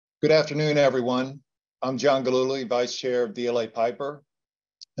Good afternoon, everyone. I'm John Gilluly, Vice Chair of DLA Piper.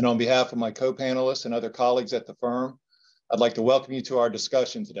 And on behalf of my co-panelists and other colleagues at the firm, I'd like to welcome you to our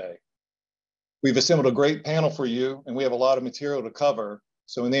discussion today. We've assembled a great panel for you, and we have a lot of material to cover.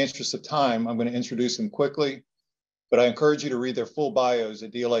 So in the interest of time, I'm going to introduce them quickly, but I encourage you to read their full bios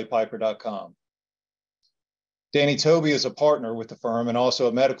at dlapiper.com. Danny Tobey is a partner with the firm and also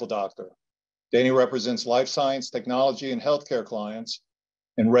a medical doctor. Danny represents life science, technology, and healthcare clients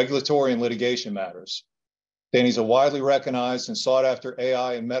in regulatory and litigation matters. Danny's a widely recognized and sought after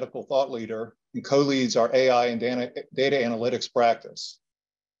AI and medical thought leader and co-leads our AI and data analytics practice.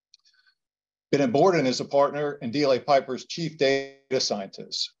 Borden is a partner and DLA Piper's chief data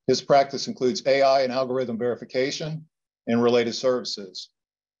scientist. His practice includes AI and algorithm verification and related services.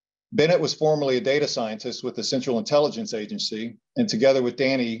 Bennett was formerly a data scientist with the Central Intelligence Agency, and together with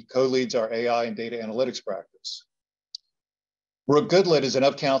Danny, co-leads our AI and data analytics practice. Brooke Goodlett is an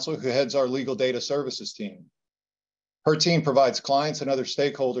Counsel who heads our legal data services team. Her team provides clients and other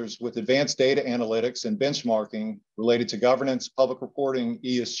stakeholders with advanced data analytics and benchmarking related to governance, public reporting,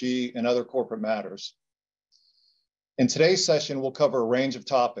 ESG, and other corporate matters. In today's session, we'll cover a range of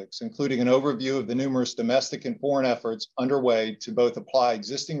topics, including an overview of the numerous domestic and foreign efforts underway to both apply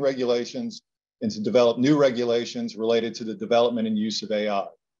existing regulations and to develop new regulations related to the development and use of AI.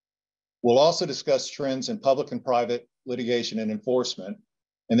 We'll also discuss trends in public and private litigation and enforcement,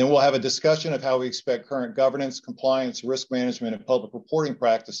 and then we'll have a discussion of how we expect current governance, compliance, risk management, and public reporting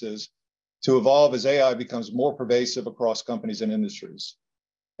practices to evolve as AI becomes more pervasive across companies and industries.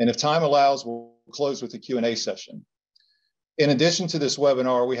 And if time allows, we'll close with a Q&A session. In addition to this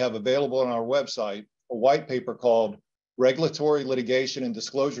webinar, we have available on our website a white paper called Regulatory Litigation and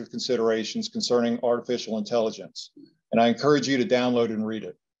Disclosure Considerations Concerning Artificial Intelligence, and I encourage you to download and read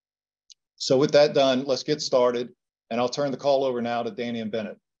it. So with that done, let's get started. And I'll turn the call over now to Danny and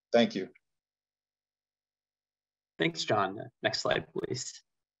Bennett. Thank you. Thanks, John. Next slide, please.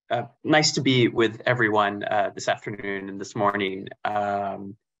 Nice to be with everyone this afternoon and this morning.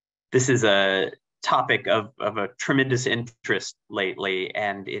 This is a topic of a tremendous interest lately,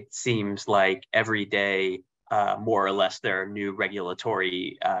 and it seems like every day, more or less, there are new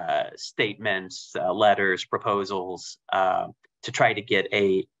regulatory statements, letters, proposals to try to get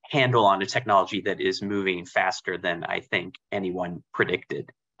a handle on a technology that is moving faster than I think anyone predicted.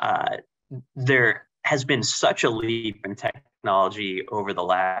 There has been such a leap in technology over the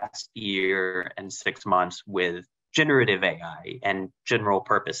last year and 6 months with generative AI and general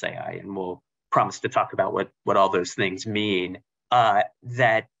purpose AI, and we'll promise to talk about what all those things mean,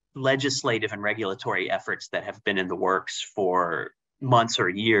 that legislative and regulatory efforts that have been in the works for months or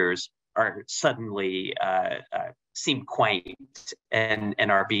years are suddenly seem quaint and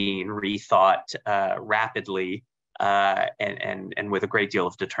are being rethought rapidly and with a great deal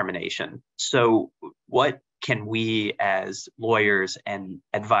of determination. So what can we as lawyers and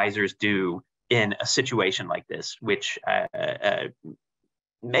advisors do in a situation like this, which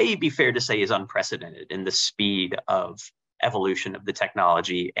may be fair to say is unprecedented in the speed of evolution of the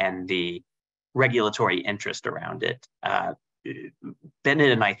technology and the regulatory interest around it?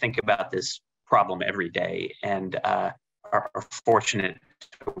 Bennett and I think about this problem every day, and are fortunate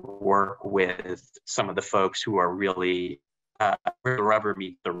to work with some of the folks who are really where the rubber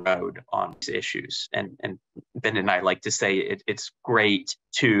meets the road on these issues. And Bennett and I like to say it's great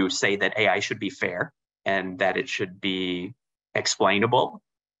to say that AI should be fair and that it should be explainable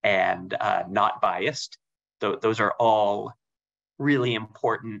and not biased. Those are all really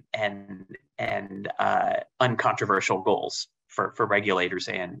important and uncontroversial goals for regulators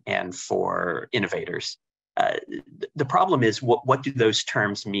and for innovators. The problem is, what do those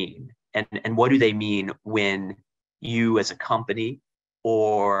terms mean? And what do they mean when you as a company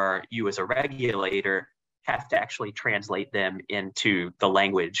or you as a regulator have to actually translate them into the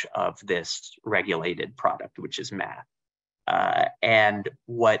language of this regulated product, which is math? And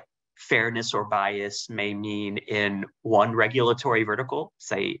what fairness or bias may mean in one regulatory vertical,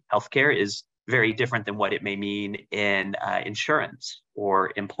 say healthcare, is very different than what it may mean in insurance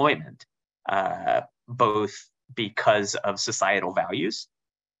or employment, both because of societal values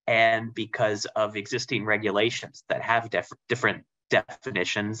and because of existing regulations that have different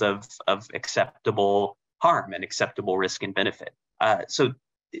definitions of acceptable harm and acceptable risk and benefit. So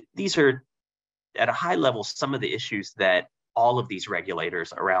these are, at a high level, some of the issues that all of these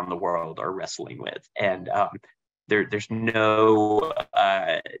regulators around the world are wrestling with. And there's no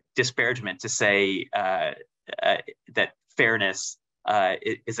disparagement to say that fairness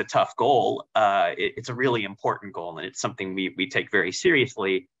is a tough goal. It's a really important goal, and it's something we take very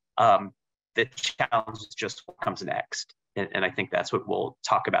seriously. The challenge is just what comes next. and I think that's what we'll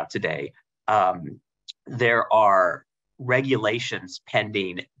talk about today. There are regulations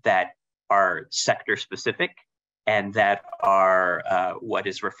pending that are sector specific and that are what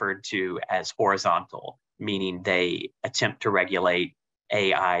is referred to as horizontal, meaning they attempt to regulate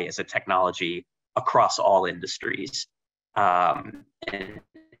AI as a technology across all industries. And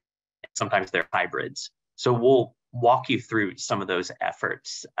sometimes they're hybrids. So we'll walk you through some of those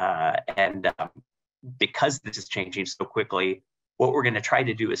efforts. Because this is changing so quickly, what we're going to try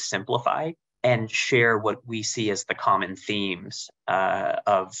to do is simplify and share what we see as the common themes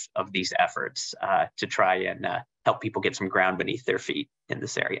of these efforts to try and help people get some ground beneath their feet in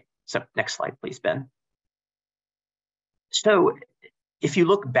this area. So next slide, please, Ben. So if you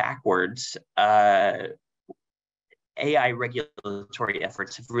look backwards, AI regulatory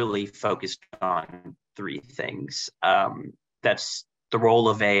efforts have really focused on three things. That's the role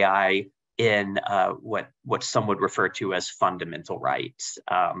of AI in what some would refer to as fundamental rights,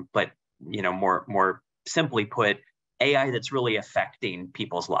 but more simply put, AI that's really affecting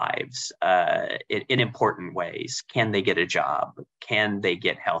people's lives in important ways. Can they get a job? Can they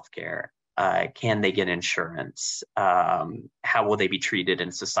get healthcare? Can they get insurance? How will they be treated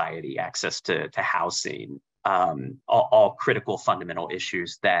in society? Access to housing, all critical fundamental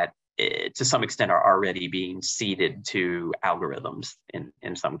issues that to some extent are already being ceded to algorithms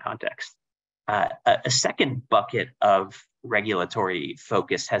in some contexts. A second bucket of regulatory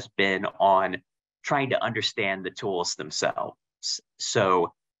focus has been on trying to understand the tools themselves.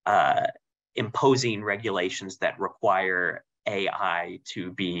 So imposing regulations that require AI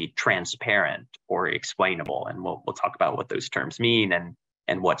to be transparent or explainable. And we'll talk about what those terms mean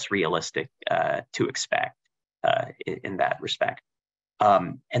and what's realistic to expect in that respect.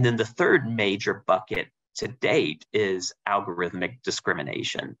 And then the third major bucket to date is algorithmic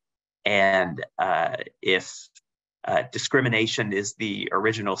discrimination. And if discrimination is the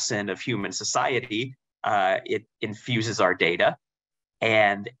original sin of human society, it infuses our data,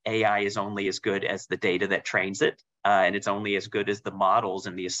 and AI is only as good as the data that trains it, and it's only as good as the models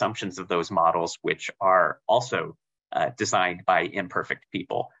and the assumptions of those models, which are also designed by imperfect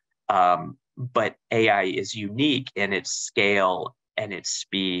people. But AI is unique in its scale and its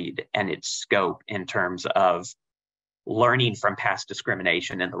speed and its scope in terms of learning from past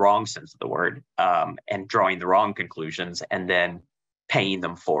discrimination in the wrong sense of the word, and drawing the wrong conclusions and then paying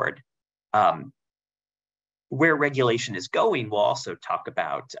them forward. Where regulation is going, we'll also talk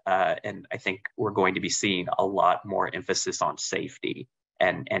about, and I think we're going to be seeing a lot more emphasis on safety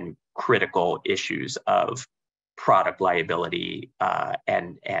and critical issues of product liability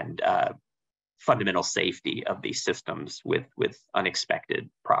and fundamental safety of these systems with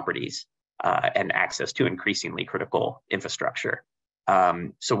unexpected properties. And access to increasingly critical infrastructure.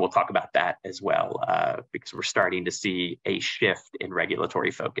 So we'll talk about that as well, because we're starting to see a shift in regulatory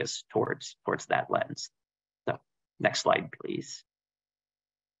focus towards that lens. So next slide, please.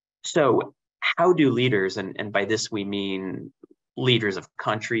 So how do leaders, and by this we mean leaders of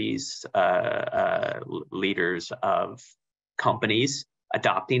countries, leaders of companies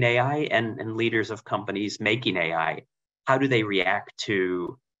adopting AI, and leaders of companies making AI, how do they react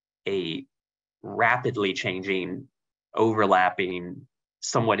to a rapidly changing, overlapping,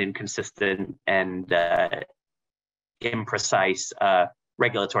 somewhat inconsistent and imprecise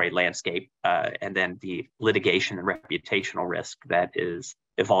regulatory landscape, and then the litigation and reputational risk that is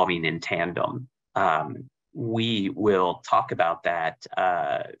evolving in tandem? We will talk about that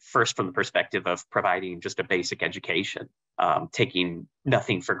first from the perspective of providing just a basic education, taking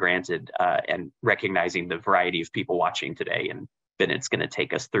nothing for granted, and recognizing the variety of people watching today. And Bennett's going to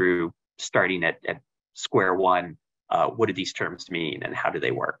take us through, starting at square one, what do these terms mean and how do they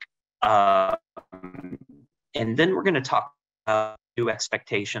work? And then we're going to talk about new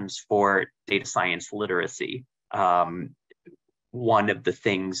expectations for data science literacy. One of the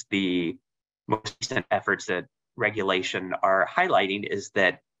things the most recent efforts at regulation are highlighting is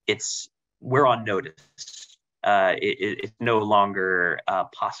that we're on notice. It's no longer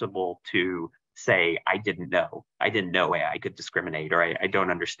possible to say, I didn't know AI could discriminate, or I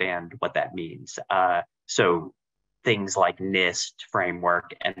don't understand what that means. So things like NIST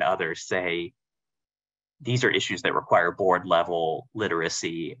framework and others say these are issues that require board level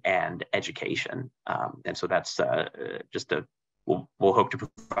literacy and education. And so that's we'll hope to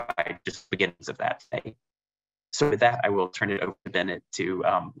provide just beginnings of that today. So with that, I will turn it over to Bennett to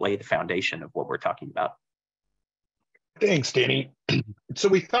lay the foundation of what we're talking about. Thanks, Danny. So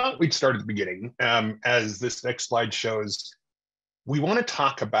we thought we'd start at the beginning. As this next slide shows, we want to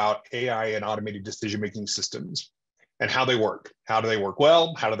talk about AI and automated decision-making systems and how they work. How do they work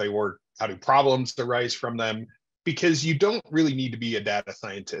well? How do they work? How do problems arise from them? because you don't really need to be a data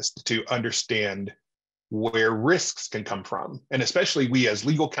scientist to understand where risks can come from. And especially we as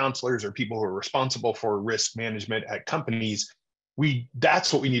legal counselors or people who are responsible for risk management at companies,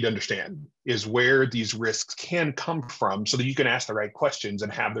 that's what we need to understand, is where these risks can come from so that you can ask the right questions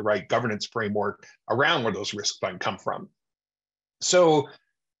and have the right governance framework around where those risks might come from. So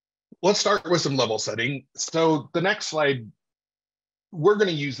let's start with some level setting. So the next slide, we're going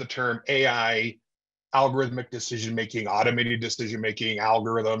to use the term AI, algorithmic decision-making, automated decision-making,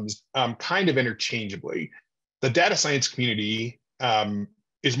 algorithms, kind of interchangeably. The data science community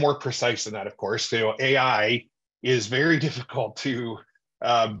is more precise than that, of course. So AI is very difficult to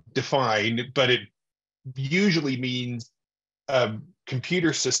define, but it usually means a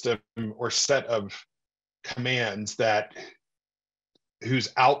computer system or set of commands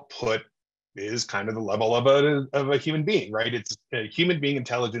whose output is kind of the level of a human being, right? It's a human being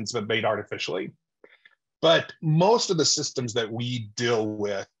intelligence, but made artificially. But most of the systems that we deal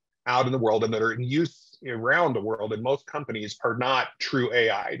with out in the world and that are in use around the world in most companies are not true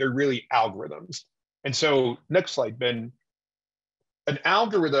AI. They're really algorithms. And so next slide, Ben. An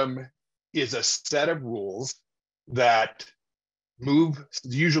algorithm is a set of rules that move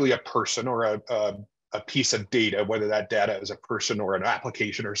usually a person or a piece of data, whether that data is a person or an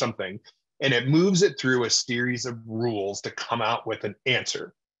application or something, and it moves it through a series of rules to come out with an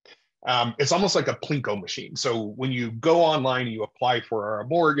answer. It's almost like a Plinko machine. So when you go online and you apply for a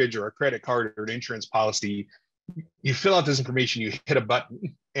mortgage or a credit card or an insurance policy, you fill out this information, you hit a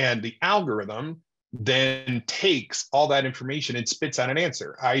button, and the algorithm then takes all that information and spits out an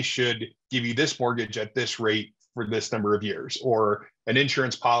answer. I should give you this mortgage at this rate for this number of years, or an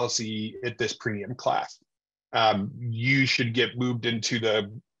insurance policy at this premium class. You should get moved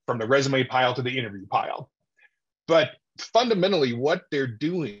from the resume pile to the interview pile. But fundamentally, what they're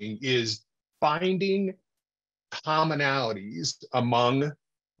doing is finding commonalities among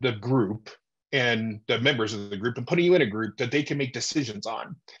the group and the members of the group and putting you in a group that they can make decisions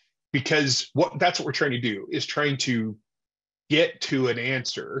on. Because that's what we're trying to do, is trying to get to an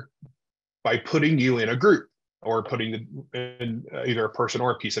answer by putting you in a group or putting in either a person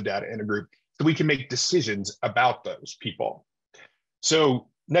or a piece of data in a group so we can make decisions about those people. So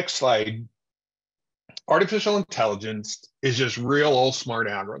next slide. Artificial intelligence is just real old smart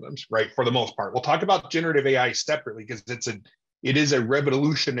algorithms, right? For the most part. We'll talk about generative AI separately because it is a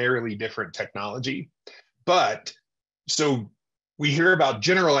revolutionarily different technology. But so we hear about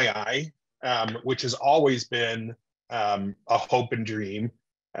general AI, which has always been a hope and dream,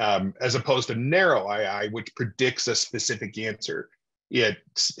 as opposed to narrow AI, which predicts a specific answer. It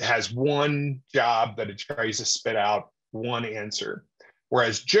has one job that it tries to spit out one answer.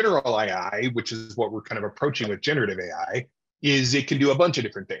 Whereas general AI, which is what we're kind of approaching with generative AI, is it can do a bunch of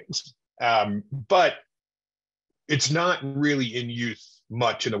different things. But it's not really in use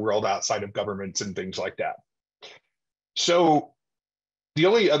much in the world outside of governments and things like that. So the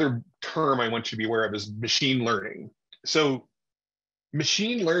only other term I want you to be aware of is machine learning. So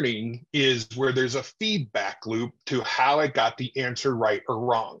machine learning is where there's a feedback loop to how it got the answer right or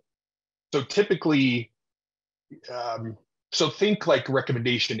wrong. So typically, so think like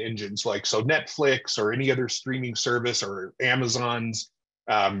recommendation engines, like so Netflix or any other streaming service or Amazon's,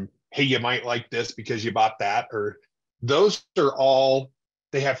 hey, you might like this because you bought that, or those are all,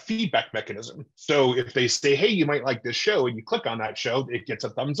 they have feedback mechanism. So if they say, hey, you might like this show, and you click on that show, it gets a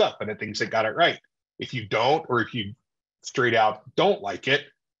thumbs up and it thinks it got it right. If you don't, or if you straight out don't like it,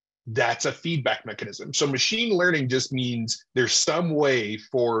 that's a feedback mechanism. So machine learning just means there's some way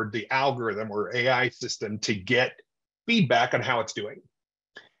for the algorithm or AI system to get feedback on how it's doing.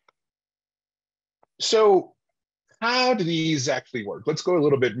 So how do these actually work? Let's go a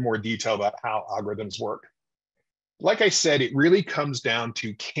little bit more detail about how algorithms work. Like I said, it really comes down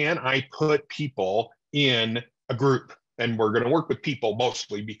to, can I put people in a group? And we're going to work with people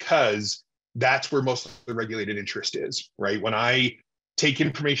mostly because that's where most of the regulated interest is, right? When I take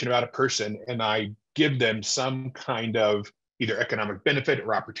information about a person and I give them some kind of either economic benefit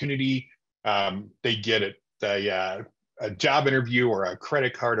or opportunity, they get it. A job interview or a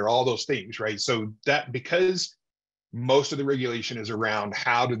credit card or all those things, right? So that, because most of the regulation is around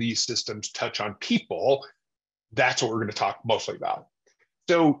how do these systems touch on people, that's what we're going to talk mostly about.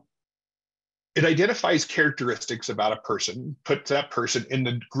 So it identifies characteristics about a person, puts that person in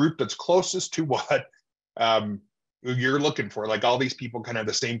the group that's closest to what you're looking for. Like all these people kind of have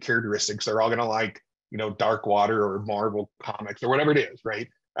the same characteristics. They're all going to like, Dark Water or Marvel Comics or whatever it is, right?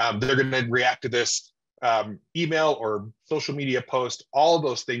 They're going to react to this email or social media post. All of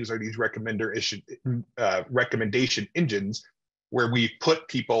those things are these recommendation engines where we put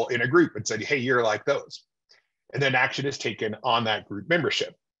people in a group and said, hey, you're like those. And then action is taken on that group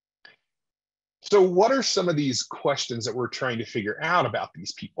membership. So what are some of these questions that we're trying to figure out about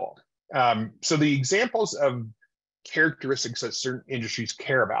these people? So the examples of characteristics that certain industries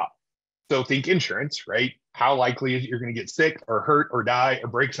care about. So think insurance, right? How likely is it you're going to get sick or hurt or die or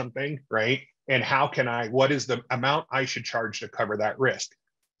break something, right? And what is the amount I should charge to cover that risk?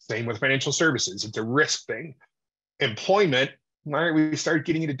 Same with financial services. It's a risk thing. Employment, all right, we start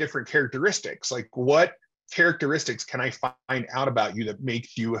getting into different characteristics. Like, what characteristics can I find out about you that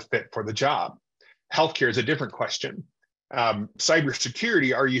makes you a fit for the job? Healthcare is a different question.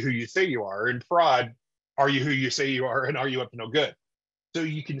 Cybersecurity, are you who you say you are? And fraud, are you who you say you are? And are you up to no good? So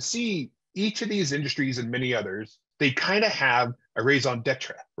you can see each of these industries and many others, they kind of have a raison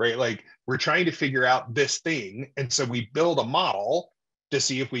d'etre, right? Like, we're trying to figure out this thing. And so we build a model to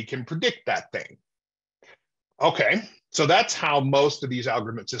see if we can predict that thing. Okay, so that's how most of these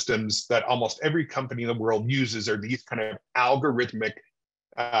algorithmic systems that almost every company in the world uses are these kind of algorithmic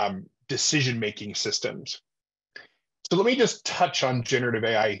decision-making systems. So let me just touch on generative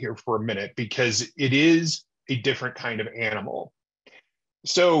AI here for a minute, because it is a different kind of animal.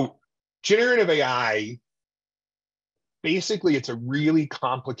 So generative AI, basically, it's a really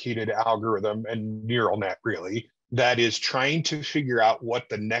complicated algorithm and neural net, really, that is trying to figure out what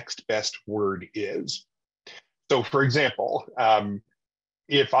the next best word is. So for example,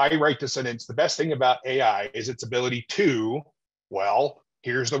 if I write the sentence, the best thing about AI is its ability to, well,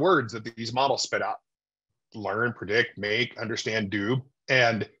 here's the words that these models spit out: learn, predict, make, understand, do.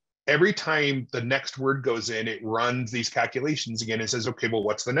 And every time the next word goes in, it runs these calculations again and says, okay, well,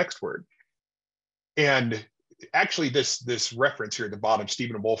 what's the next word? And actually, this reference here at the bottom,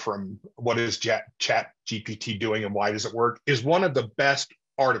 Stephen Wolfram, what is Chat GPT doing and why does it work, is one of the best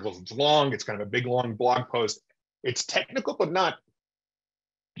articles. It's long, it's kind of a big, long blog post. It's technical, but not,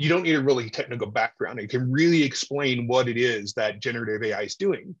 you don't need a really technical background. It can really explain what it is that generative AI is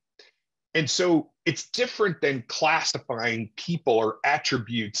doing. And so it's different than classifying people or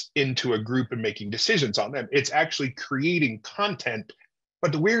attributes into a group and making decisions on them. It's actually creating content.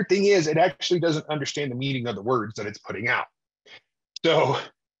 But the weird thing is, it actually doesn't understand the meaning of the words that it's putting out. So,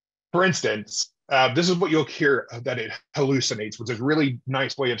 for instance, this is what you'll hear, that it hallucinates, which is a really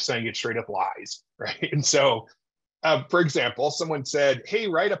nice way of saying it straight up lies, right? And so, for example, someone said, hey,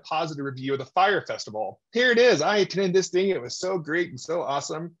 write a positive review of the Fire Festival. Here it is. I attended this thing. It was so great and so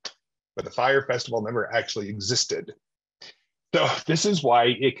awesome. But the Fire Festival never actually existed. So this is why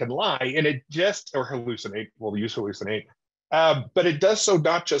it can lie, and it just, or hallucinate, we'll use hallucinate, but it does so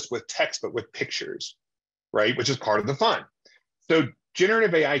not just with text, but with pictures, right? Which is part of the fun. So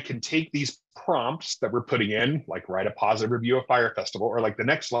generative AI can take these prompts that we're putting in, like write a positive review of Fire Festival, or like the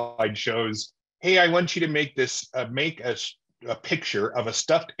next slide shows, hey, I want you to make this, make a picture of a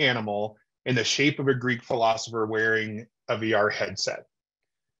stuffed animal in the shape of a Greek philosopher wearing a VR headset.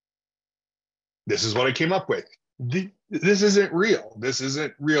 This is what I came up with. This isn't real. This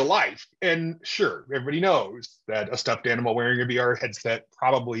isn't real life. And sure, everybody knows that a stuffed animal wearing a VR headset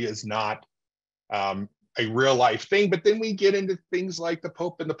probably is not a real life thing. But then we get into things like the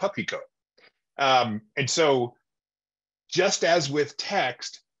Pope and the puppy coat. And so just as with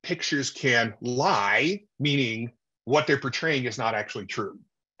text, pictures can lie, meaning what they're portraying is not actually true.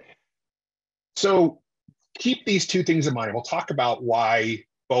 So keep these two things in mind. We'll talk about why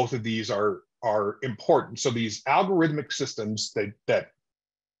both of these are important. So these algorithmic systems that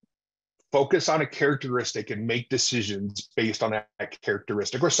focus on a characteristic and make decisions based on that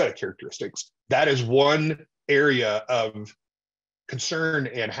characteristic or set of characteristics, that is one area of concern.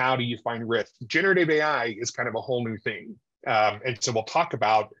 And how do you find risk? Generative AI is kind of a whole new thing. And so we'll talk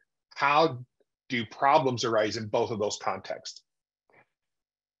about how do problems arise in both of those contexts.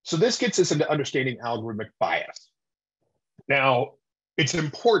 So this gets us into understanding algorithmic bias. Now, it's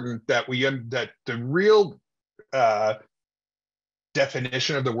important that that the real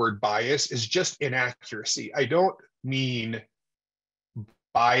definition of the word bias is just inaccuracy. I don't mean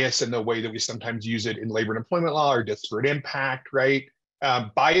bias in the way that we sometimes use it in labor and employment law or disparate impact, right?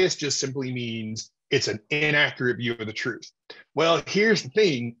 Bias just simply means it's an inaccurate view of the truth. Well, here's the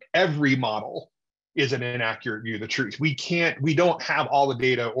thing, every model is an inaccurate view of the truth. We don't have all the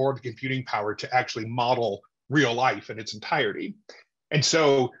data or the computing power to actually model real life in its entirety. And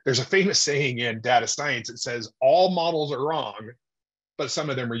so there's a famous saying in data science that says all models are wrong, but some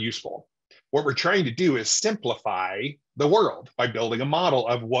of them are useful. What we're trying to do is simplify the world by building a model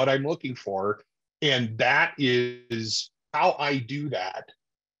of what I'm looking for. And that is how I do that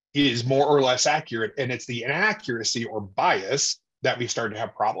is more or less accurate. And it's the inaccuracy or bias that we start to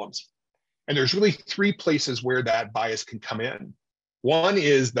have problems. And there's really three places where that bias can come in. One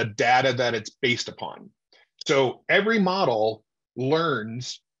is the data that it's based upon. So every model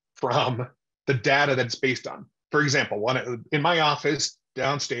learns from the data that it's based on. For example, in my office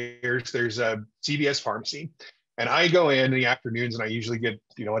downstairs, there's a CVS pharmacy, and I go in the afternoons and I usually get,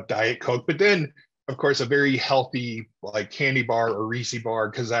 a Diet Coke, but then of course a very healthy like candy bar or Reese bar,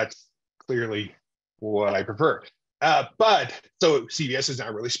 because that's clearly what I prefer. But so CVS is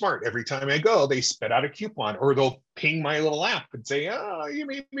not really smart. Every time I go, they spit out a coupon, or they'll ping my little app and say, "Oh, you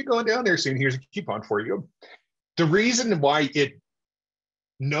may be going down there soon. Here's a coupon for you." The reason why it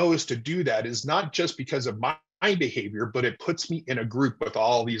knows to do that is not just because of my behavior, but it puts me in a group with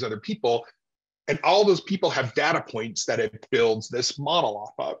all these other people, and all those people have data points that it builds this model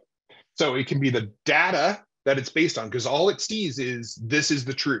off of. So it can be the data that it's based on, because all it sees is this is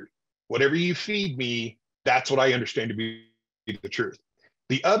the truth. Whatever you feed me, that's what I understand to be the truth.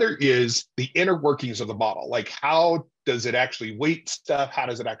 The other is the inner workings of the model. Like, how does it actually weight stuff? How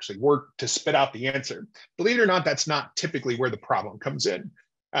does it actually work to spit out the answer? Believe it or not, that's not typically where the problem comes in.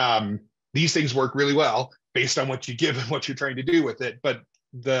 These things work really well based on what you give and what you're trying to do with it, but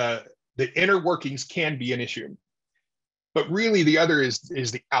the inner workings can be an issue. But really, the other is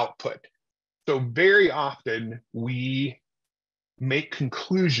the output. So very often we make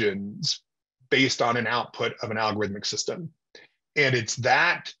conclusions based on an output of an algorithmic system. And it's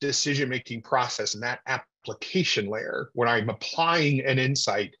that decision-making process and that application layer, when I'm applying an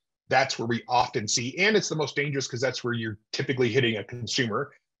insight, that's where we often see, and it's the most dangerous because that's where you're typically hitting a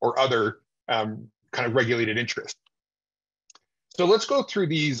consumer or other kind of regulated interest. So let's go through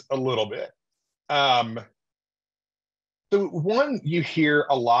these a little bit. The one you hear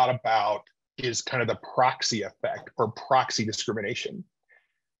a lot about is kind of the proxy effect or proxy discrimination.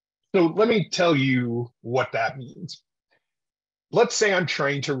 So let me tell you what that means. Let's say I'm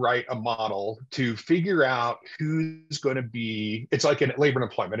trying to write a model to figure out who's going to be, it's like in labor and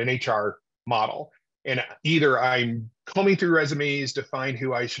employment, an HR model. And either I'm combing through resumes to find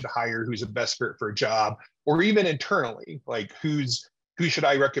who I should hire, who's the best fit for a job, or even internally, like who should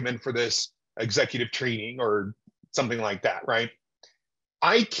I recommend for this executive training or something like that, right?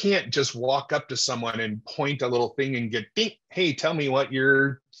 I can't just walk up to someone and point a little thing and get, hey, tell me what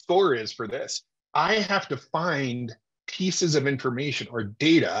your score is for this. I have to find pieces of information or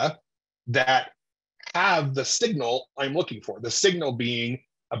data that have the signal I'm looking for, the signal being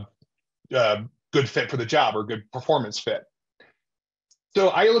a good fit for the job or good performance fit. So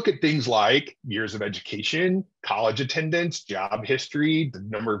I look at things like years of education, college attendance, job history, the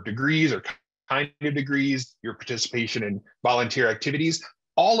number of degrees or kind of degrees, your participation in volunteer activities,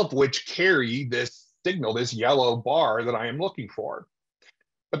 all of which carry this signal, this yellow bar that I am looking for.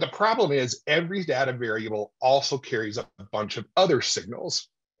 But the problem is every data variable also carries a bunch of other signals.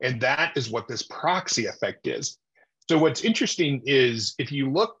 And that is what this proxy effect is. So what's interesting is if you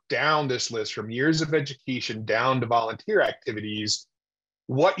look down this list from years of education down to volunteer activities,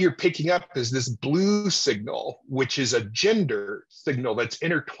 what you're picking up is this blue signal, which is a gender signal that's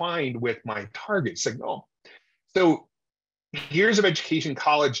intertwined with my target signal. So years of education,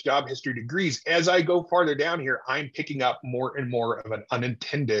 college, job history, degrees, as I go farther down here, I'm picking up more and more of an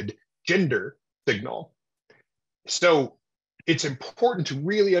unintended gender signal. So it's important to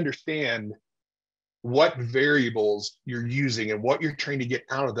really understand what variables you're using and what you're trying to get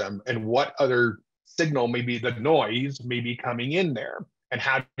out of them and what other signal, maybe the noise, may be coming in there. And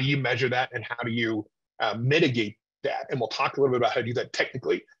how do you measure that and how do you mitigate that? And we'll talk a little bit about how to do that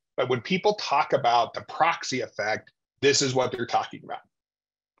technically. But when people talk about the proxy effect, this is what they're talking about.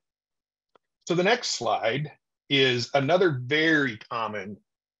 So the next slide is another very common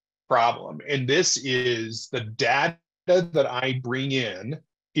problem. And this is the data that I bring in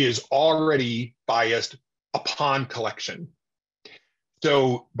is already biased upon collection.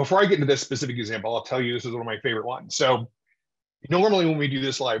 So before I get into this specific example, I'll tell you this is one of my favorite ones. So normally when we do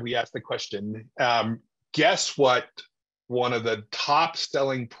this live, we ask the question, guess what one of the top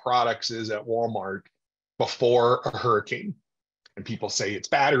selling products is at Walmart before a hurricane? And people say it's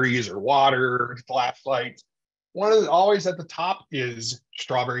batteries or water, flashlights. One of the always at the top is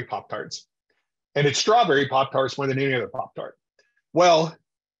strawberry Pop-Tarts. And it's strawberry Pop-Tarts more than any other Pop-Tart. Well,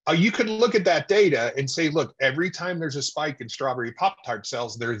 you could look at that data and say, look, every time there's a spike in strawberry Pop-Tart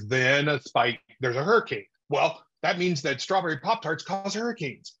sales, there's then a spike, there's a hurricane. Well, that means that strawberry Pop-Tarts cause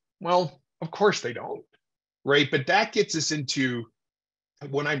hurricanes. Well, of course they don't, right? But that gets us into,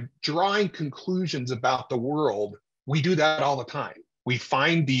 when I'm drawing conclusions about the world, we do that all the time. We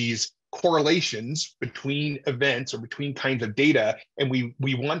find these correlations between events or between kinds of data, and we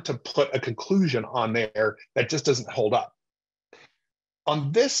want to put a conclusion on there that just doesn't hold up.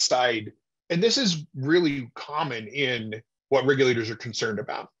 On this side, and this is really common in what regulators are concerned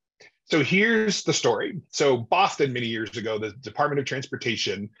about. So here's the story. So Boston, many years ago, the Department of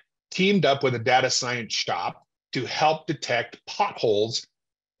Transportation teamed up with a data science shop to help detect potholes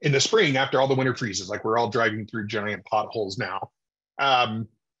in the spring after all the winter freezes. Like, we're all driving through giant potholes now. And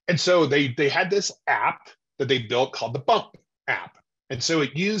so they had this app that they built called the Bump app. And so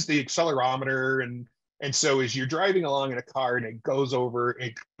it used the accelerometer. And so as you're driving along in a car and it goes over,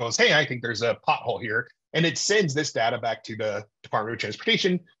 it goes, hey, I think there's a pothole here. And it sends this data back to the Department of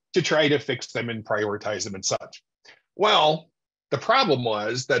Transportation to try to fix them and prioritize them and such. Well, the problem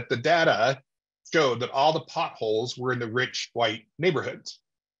was that the data showed that all the potholes were in the rich white neighborhoods.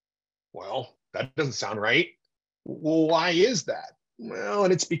 Well, that doesn't sound right. Well, why is that? Well,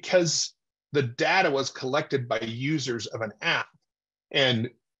 and it's because the data was collected by users of an app, and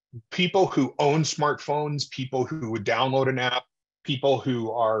people who own smartphones, people who would download an app, people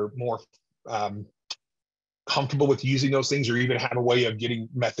who are more comfortable with using those things, or even have a way of getting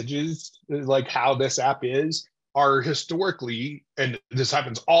messages like how this app is, are historically, and this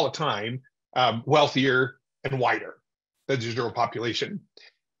happens all the time, wealthier and whiter than the general population.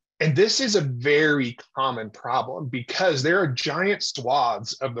 And this is a very common problem because there are giant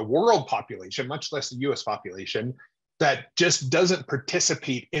swaths of the world population, much less the US population, that just doesn't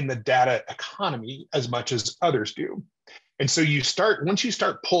participate in the data economy as much as others do. And so once you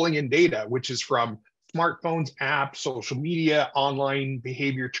start pulling in data, which is from smartphones, apps, social media, online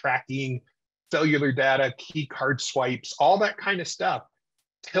behavior tracking, cellular data, key card swipes, all that kind of stuff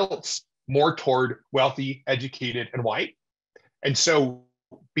tilts more toward wealthy, educated, and white. And so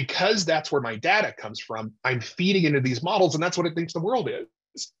because that's where my data comes from, I'm feeding into these models, and that's what it thinks the world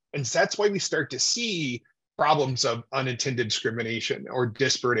is. And so that's why we start to see problems of unintended discrimination or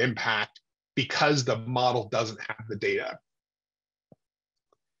disparate impact, because the model doesn't have the data.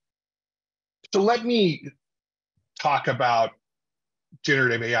 So let me talk about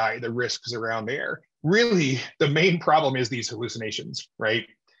generative AI, the risks around there. Really, the main problem is these hallucinations, right?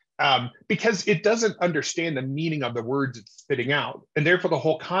 Because it doesn't understand the meaning of the words it's spitting out. And therefore, the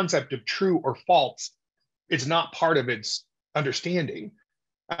whole concept of true or false is not part of its understanding.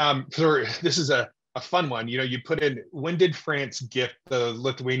 So this is a fun one. You know, you put in, when did France gift the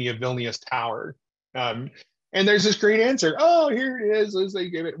Lithuania Vilnius Tower? And there's this great answer. Oh, here it is. As they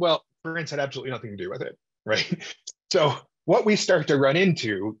gave it. Well, France had absolutely nothing to do with it, right? So what we start to run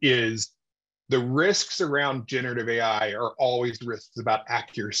into is the risks around generative AI are always risks about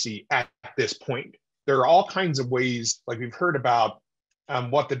accuracy at this point. There are all kinds of ways, like we've heard about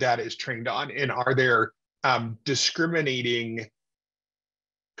what the data is trained on, and are there discriminating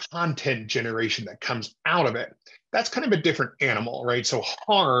content generation that comes out of it. That's kind of a different animal, right? So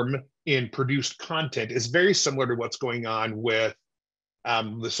harm in produced content is very similar to what's going on with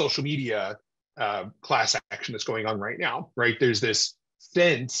the social media class action that's going on right now, right? There's this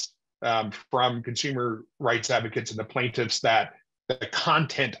sense from consumer rights advocates and the plaintiffs that the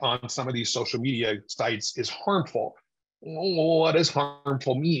content on some of these social media sites is harmful. What does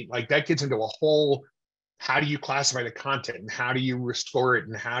harmful mean? Like, that gets into a whole, how do you classify the content, and how do you restore it,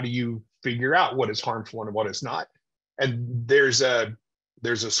 and how do you figure out what is harmful and what is not? And there's a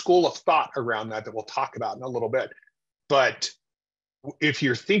school of thought around that we'll talk about in a little bit. But if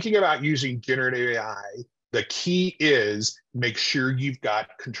you're thinking about using generative AI, the key is make sure you've got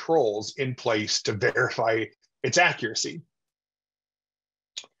controls in place to verify its accuracy.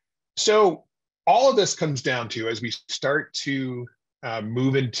 So all of this comes down to, as we start to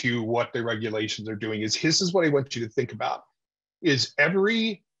move into what the regulations are doing, is this is what I want you to think about, is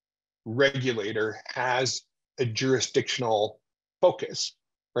every regulator has a jurisdictional focus,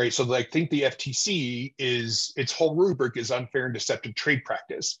 right? So I think the FTC its whole rubric is unfair and deceptive trade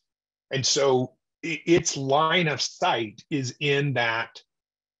practice. And so its line of sight is in that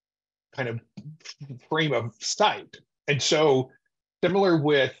kind of frame of sight. And so similar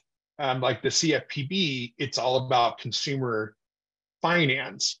with like the CFPB, it's all about consumer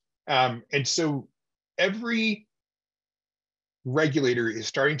finance. And so every regulator is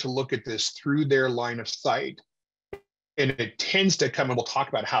starting to look at this through their line of sight. And it tends to come, and we'll talk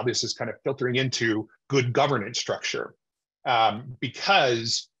about how this is kind of filtering into good governance structure.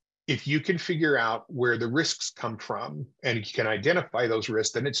 Because if you can figure out where the risks come from and you can identify those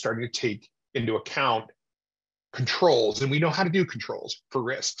risks, then it's starting to take into account controls. And we know how to do controls for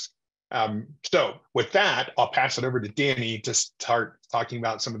risks. So with that, I'll pass it over to Danny to start talking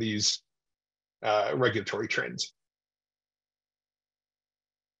about some of these regulatory trends.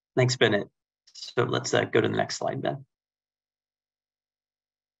 Thanks, Bennett. So let's go to the next slide, Ben.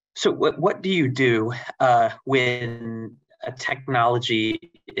 So what do you do when a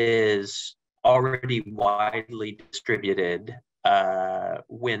technology is already widely distributed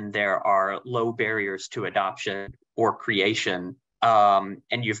when there are low barriers to adoption or creation, and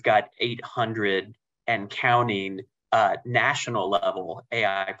you've got 800 and counting national level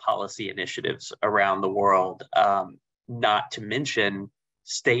AI policy initiatives around the world, not to mention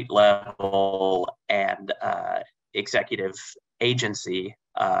state level and executive agency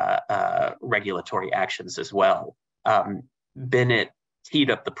regulatory actions as well. Bennett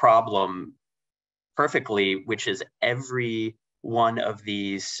teed up the problem perfectly, which is every one of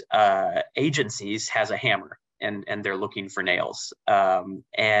these agencies has a hammer and they're looking for nails.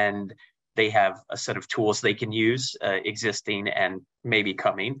 And they have a set of tools they can use, existing and maybe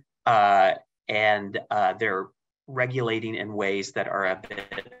coming. And they're regulating in ways that are a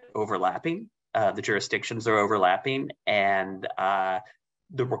bit overlapping. The jurisdictions are overlapping, and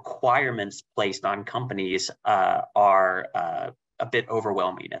the requirements placed on companies are a bit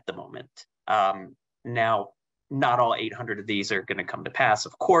overwhelming at the moment. Now, not all 800 of these are going to come to pass,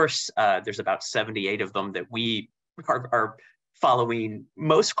 of course. There's about 78 of them that we are following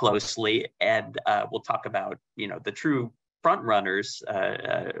most closely, and we'll talk about, the true front runners,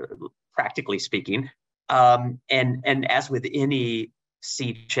 practically speaking. And as with any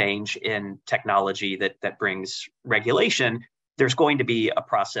sea change in technology that brings regulation, there's going to be a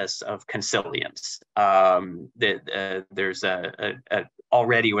process of consilience. There's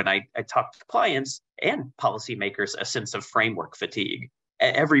already, when I talk to clients and policymakers, a sense of framework fatigue.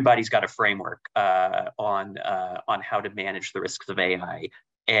 Everybody's got a framework on how to manage the risks of AI,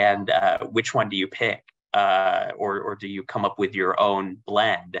 and which one do you pick, or do you come up with your own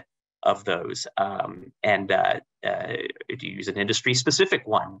blend of those? And do you use an industry-specific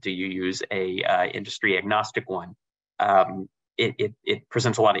one? Do you use a industry-agnostic one? It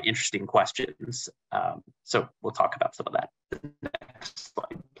presents a lot of interesting questions. So we'll talk about some of that. Next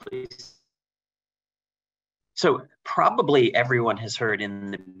slide, please. So probably everyone has heard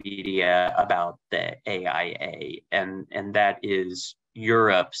in the media about the AIA, and that is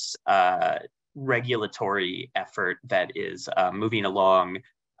Europe's regulatory effort that is moving along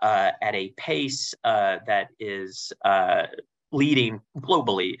at a pace that is leading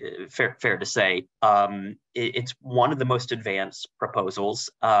globally, fair to say. It's one of the most advanced proposals.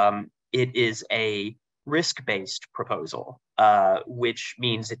 It is a risk-based proposal, which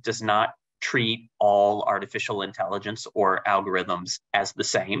means it does not treat all artificial intelligence or algorithms as the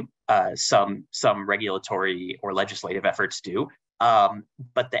same. Some regulatory or legislative efforts do,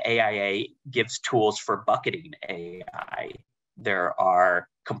 but the AIA gives tools for bucketing AI. There are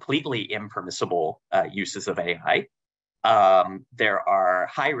completely impermissible uses of AI. There are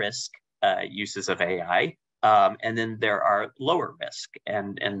high-risk uses of AI, and then there are lower risk,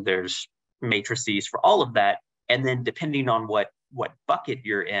 and there's matrices for all of that. And then depending on what bucket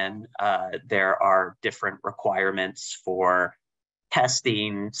you're in, there are different requirements for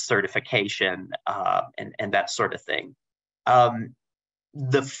testing, certification, and that sort of thing.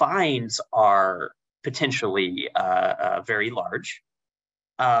 The fines are potentially very large.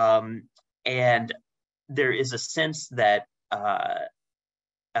 And there is a sense that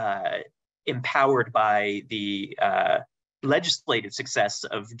empowered by the legislative success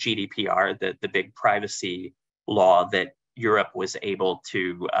of GDPR, the big privacy law that Europe was able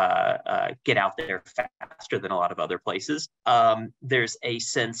to get out there faster than a lot of other places, there's a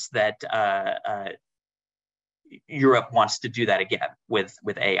sense that Europe wants to do that again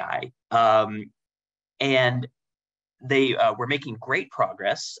with AI. And they were making great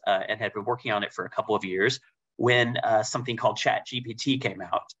progress and had been working on it for a couple of years when something called ChatGPT came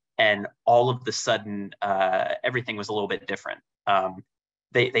out, and all of the sudden everything was a little bit different.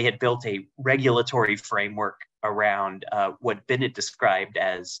 They had built a regulatory framework around what Bennett described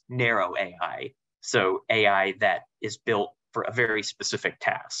as narrow AI, so AI that is built for a very specific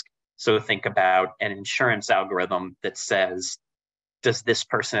task. So think about an insurance algorithm that says, does this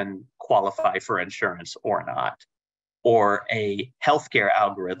person qualify for insurance or not? Or a healthcare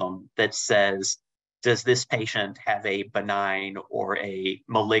algorithm that says, does this patient have a benign or a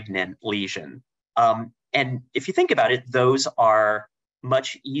malignant lesion? And if you think about it, those are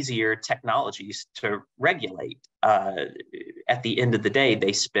much easier technologies to regulate. At the end of the day,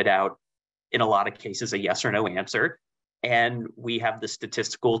 they spit out, in a lot of cases, a yes or no answer. And we have the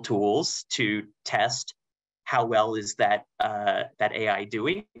statistical tools to test how well is that AI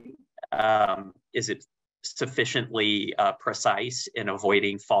doing? Is it sufficiently precise in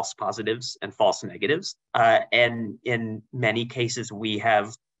avoiding false positives and false negatives? And in many cases, we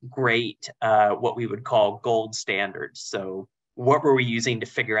have great, what we would call gold standards. So what were we using to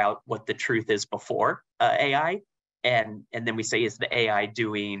figure out what the truth is before AI? And then we say, is the AI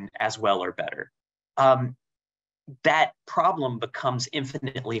doing as well or better? that problem becomes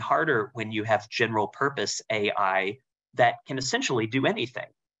infinitely harder when you have general purpose AI that can essentially do anything.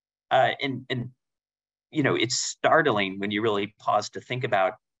 And you know, it's startling when you really pause to think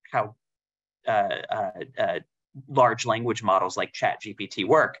about how large language models like ChatGPT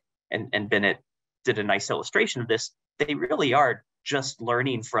work. And Bennett did a nice illustration of this. They really are just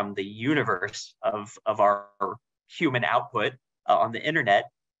learning from the universe of our human output on the internet,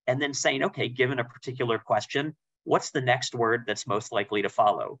 and then saying, okay, given a particular question, what's the next word that's most likely to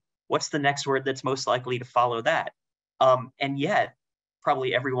follow? What's the next word that's most likely to follow that? And yet,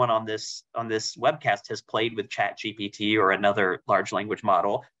 probably everyone on this webcast has played with ChatGPT or another large language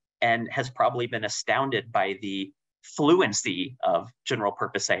model and has probably been astounded by the fluency of general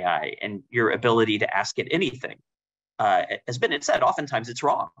purpose AI and your ability to ask it anything. As Bennett said, oftentimes it's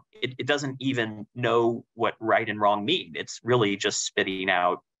wrong. It doesn't even know what right and wrong mean. It's really just spitting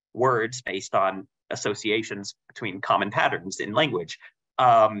out words based on associations between common patterns in language.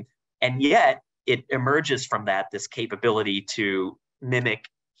 And yet it emerges from that, this capability to mimic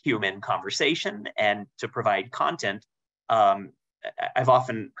human conversation and to provide content. I've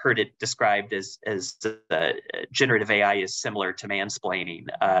often heard it described as generative AI is similar to mansplaining,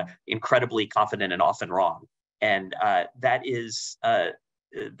 incredibly confident and often wrong. And that is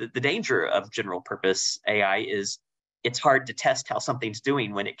the danger of general purpose AI is it's hard to test how something's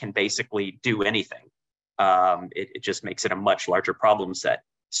doing when it can basically do anything. It just makes it a much larger problem set.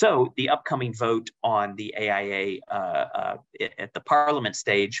 So the upcoming vote on the AIA at the Parliament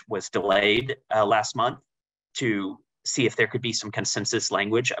stage was delayed last month to see if there could be some consensus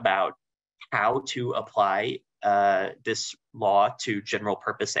language about how to apply this law to general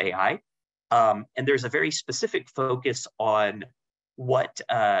purpose AI. And there's a very specific focus on what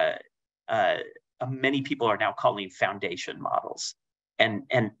many people are now calling foundation models. And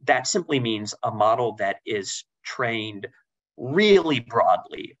that simply means a model that is trained really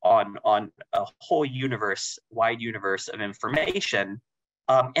broadly on a whole wide universe of information.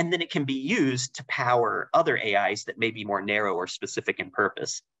 And then it can be used to power other AIs that may be more narrow or specific in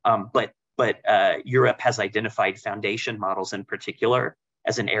purpose. But Europe has identified foundation models in particular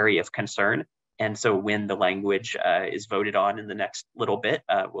as an area of concern. And so when the language is voted on in the next little bit,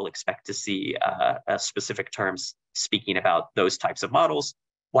 we'll expect to see specific terms speaking about those types of models.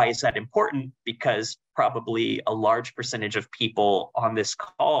 Why is that important? Because probably a large percentage of people on this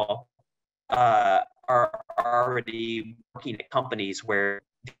call are already working at companies where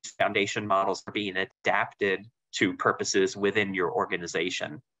these foundation models are being adapted to purposes within your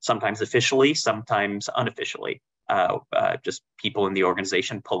organization, sometimes officially, sometimes unofficially. Just people in the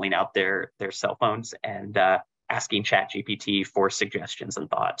organization pulling out their cell phones and asking ChatGPT for suggestions and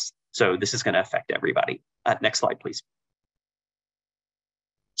thoughts. So this is going to affect everybody. Next slide, please.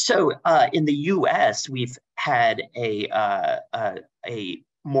 So in the US, we've had a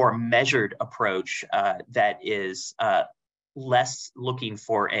more measured approach that is less looking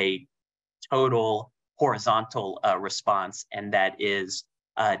for a total horizontal response, and that is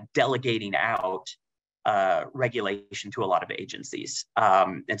delegating out regulation to a lot of agencies.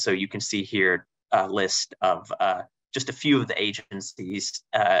 And so you can see here a list of just a few of the agencies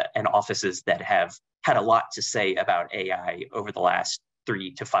and offices that have had a lot to say about AI over the last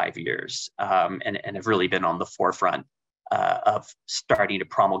 3 to 5 years, and have really been on the forefront of starting to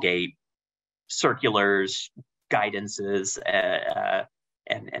promulgate circulars, guidances,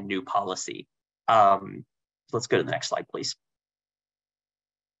 and new policy. Let's go to the next slide, please.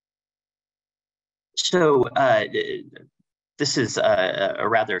 So this is a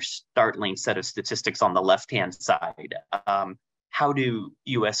rather startling set of statistics on the left-hand side. How do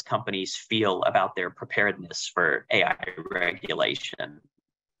US companies feel about their preparedness for AI regulation?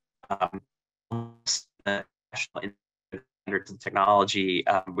 The National Standards and Technology,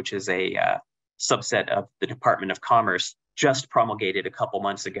 which is a subset of the Department of Commerce, just promulgated a couple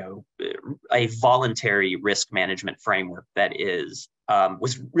months ago a voluntary risk management framework that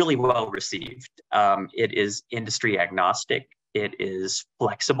was really well received. It is industry agnostic. It is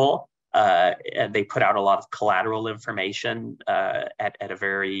flexible. And they put out a lot of collateral information at a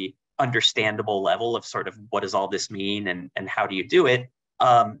very understandable level of sort of what does all this mean and how do you do it.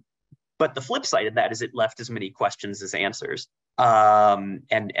 But the flip side of that is it left as many questions as answers,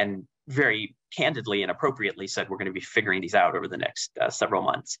 and very candidly and appropriately said we're going to be figuring these out over the next several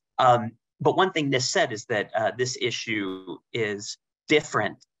months. But one thing this said is that this issue is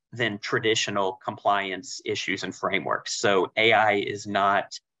different than traditional compliance issues and frameworks. So AI is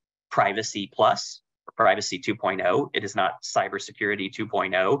not privacy plus or privacy 2.0. It is not cybersecurity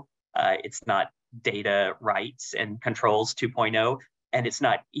 2.0. It's not data rights and controls 2.0. And it's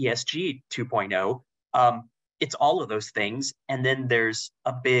not ESG 2.0. it's all of those things. And then there's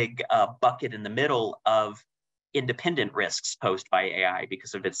a big bucket in the middle of independent risks posed by AI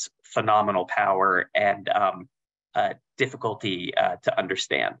because of its phenomenal power and difficulty to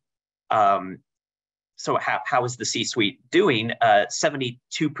understand. So how is the C-suite doing?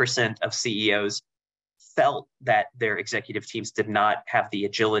 72% of CEOs felt that their executive teams did not have the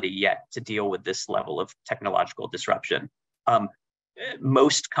agility yet to deal with this level of technological disruption.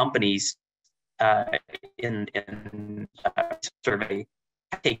 Most companies in survey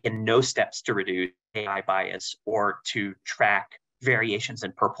have taken no steps to reduce AI bias or to track variations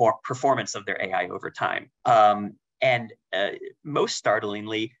in performance of their AI over time. And most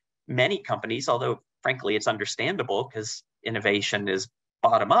startlingly, many companies, although frankly it's understandable because innovation is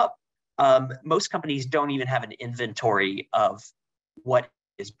bottom up, most companies don't even have an inventory of what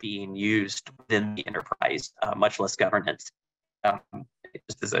is being used within the enterprise, much less governance.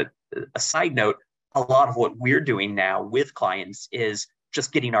 Just as a side note, a lot of what we're doing now with clients is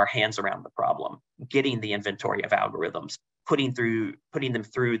just getting our hands around the problem, getting the inventory of algorithms, putting them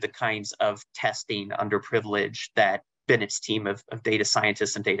through the kinds of testing underprivileged that Bennett's team of data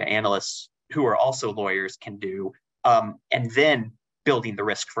scientists and data analysts, who are also lawyers, can do, and then building the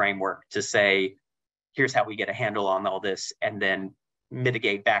risk framework to say, here's how we get a handle on all this, and then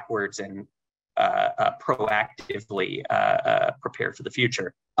mitigate backwards and proactively prepare for the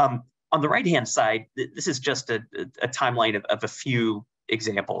future. On the right-hand side, this is just a timeline of a few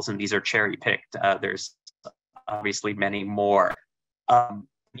examples, and these are cherry-picked. There's obviously many more.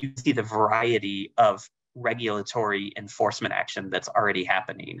 You see the variety of regulatory enforcement action that's already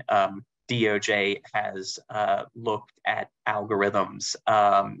happening. DOJ has looked at algorithms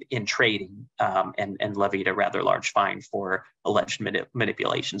in trading and levied a rather large fine for alleged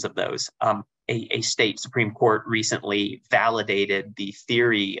manipulations of those. A state Supreme Court recently validated the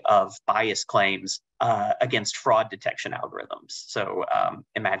theory of bias claims against fraud detection algorithms. So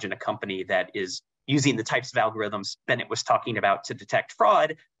imagine a company that is using the types of algorithms Bennett was talking about to detect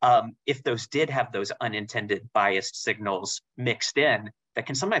fraud. If those did have those unintended biased signals mixed in, that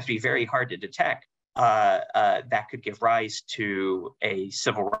can sometimes be very hard to detect, that could give rise to a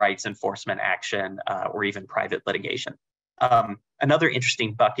civil rights enforcement action or even private litigation. Another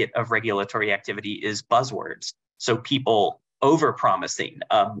interesting bucket of regulatory activity is buzzwords. So people over-promising.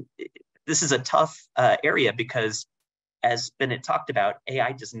 This is a tough area because, as Bennett talked about,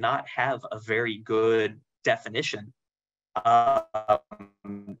 AI does not have a very good definition.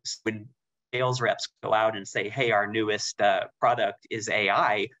 When sales reps go out and say, hey, our newest product is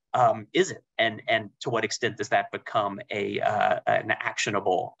AI, is it? And to what extent does that become an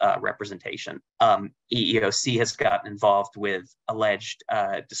actionable representation? EEOC has gotten involved with alleged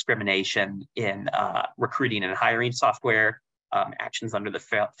discrimination in recruiting and hiring software, actions under the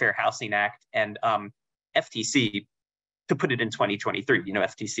Fair Housing Act, and FTC, to put it in 2023,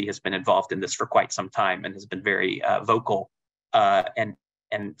 FTC has been involved in this for quite some time and has been very vocal and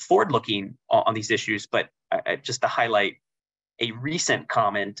forward-looking on these issues. But just to highlight a recent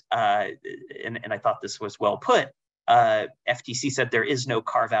comment, and I thought this was well put, FTC said there is no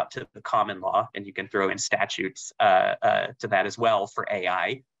carve-out to the common law, and you can throw in statutes to that as well for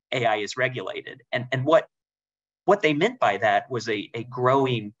AI. AI is regulated. And what they meant by that was a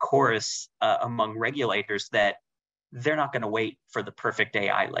growing chorus among regulators that they're not going to wait for the perfect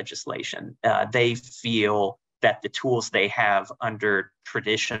AI legislation. They feel that the tools they have under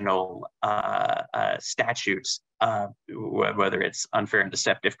traditional statutes, whether it's unfair and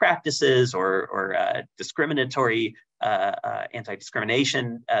deceptive practices or discriminatory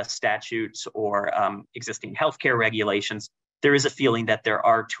anti-discrimination statutes or existing healthcare regulations, there is a feeling that there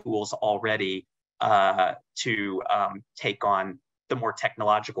are tools already to take on the more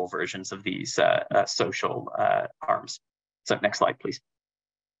technological versions of these social harms. So next slide, please.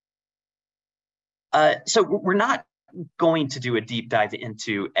 So we're not going to do a deep dive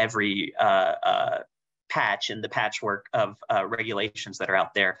into every patch in the patchwork of regulations that are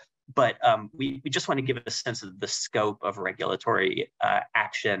out there, but we just want to give a sense of the scope of regulatory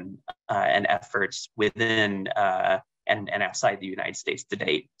action and efforts within and outside the United States to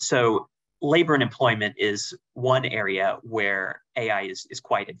date. So labor and employment is one area where AI is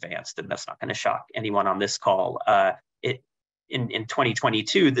quite advanced, and that's not going to shock anyone on this call. In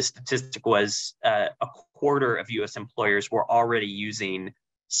 2022, the statistic was a quarter of US employers were already using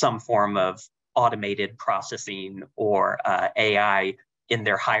some form of automated processing or AI in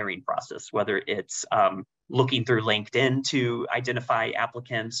their hiring process, whether it's looking through LinkedIn to identify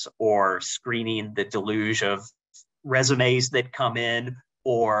applicants or screening the deluge of resumes that come in,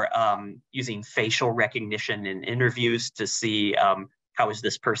 or using facial recognition in interviews to see how is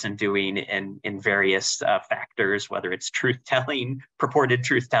this person doing in various factors, whether it's truth-telling, purported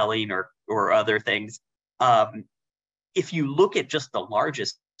truth-telling, or other things. If you look at just the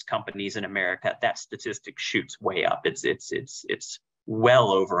largest companies in America, that statistic shoots way up. It's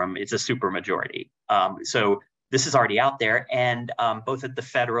well over them. It's a super majority. So this is already out there, and both at the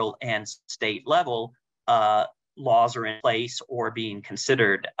federal and state level, laws are in place or being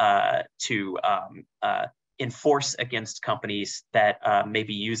considered to enforce against companies that may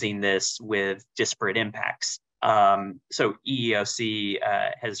be using this with disparate impacts. So EEOC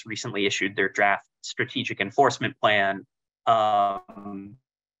has recently issued their draft strategic enforcement plan. Item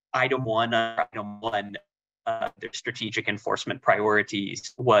one, their strategic enforcement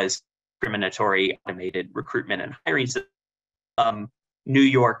priorities was discriminatory automated recruitment and hiring system. New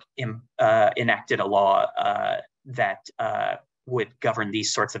York enacted a law that would govern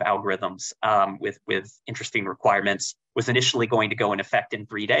these sorts of algorithms with interesting requirements. Was initially going to go in effect in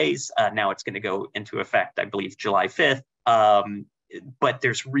 3 days. Now it's going to go into effect, I believe, July 5th. But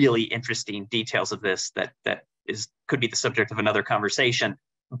there's really interesting details of this that could be the subject of another conversation.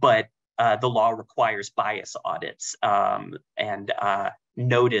 But the law requires bias audits and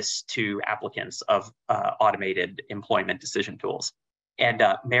notice to applicants of automated employment decision tools. And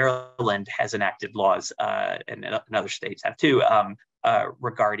Maryland has enacted laws, and other states have too,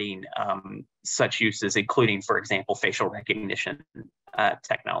 regarding such uses, including, for example, facial recognition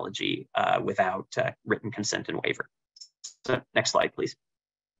technology without written consent and waiver. So next slide, please.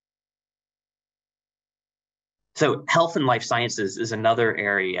 So health and life sciences is another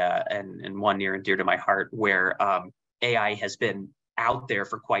area and one near and dear to my heart where AI has been out there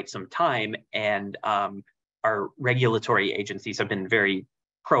for quite some time, and our regulatory agencies have been very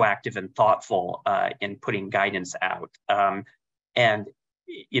proactive and thoughtful in putting guidance out. And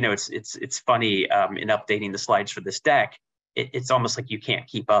you know, it's funny in updating the slides for this deck. It's almost like you can't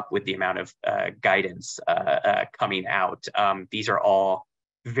keep up with the amount of guidance coming out. These are all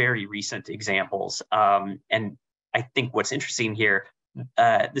very recent examples, and I think what's interesting here,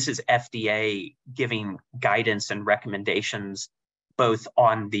 this is FDA giving guidance and recommendations both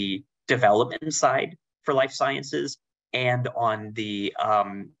on the development side for life sciences and on the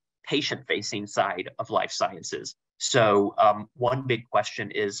patient-facing side of life sciences. So one big question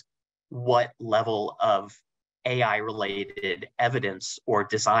is, what level of AI-related evidence or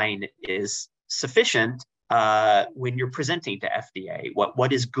design is sufficient when you're presenting to FDA?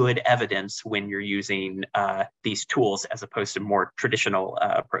 What is good evidence when you're using these tools as opposed to more traditional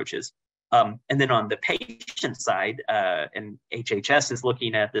approaches? And then on the patient side, and HHS is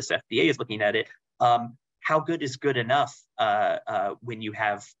looking at this, FDA is looking at it, how good is good enough when you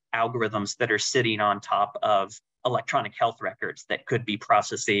have algorithms that are sitting on top of electronic health records that could be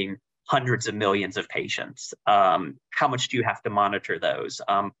processing hundreds of millions of patients? How much do you have to monitor those?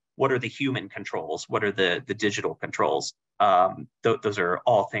 What are the human controls? What are the digital controls? Those are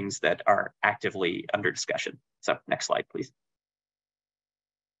all things that are actively under discussion. So next slide, please.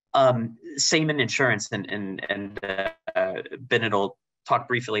 Same in insurance, and Bennett will talk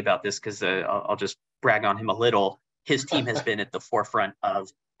briefly about this because I'll just brag on him a little. His team has been at the forefront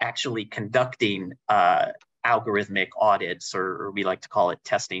of actually conducting algorithmic audits, or we like to call it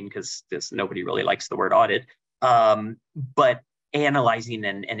testing because nobody really likes the word audit, but analyzing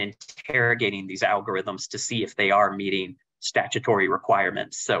and interrogating these algorithms to see if they are meeting statutory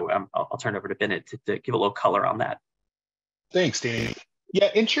requirements. So I'll turn over to Bennett to give a little color on that. Thanks, Danny. Yeah,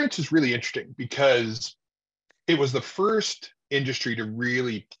 insurance is really interesting because it was the first industry to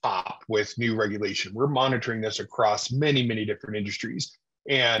really pop with new regulation. We're monitoring this across many, many different industries.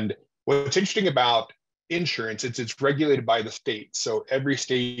 And what's interesting about insurance, it's regulated by the state. So every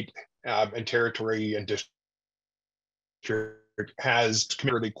state and territory and district has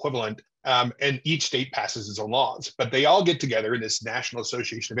the equivalent, and each state passes its own laws. But they all get together in this National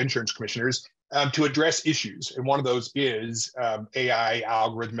Association of Insurance Commissioners to address issues. And one of those is AI,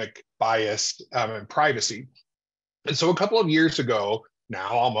 algorithmic bias, and privacy. And so a couple of years ago, now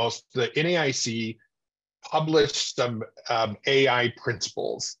almost, the NAIC published some AI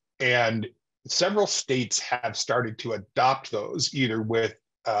principles, and several states have started to adopt those, either with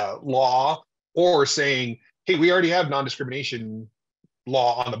law or saying, hey, we already have non-discrimination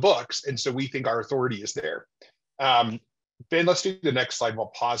law on the books, and so we think our authority is there. Ben, let's do the next slide. We'll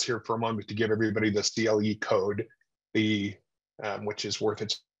pause here for a moment to give everybody the CLE code, which is worth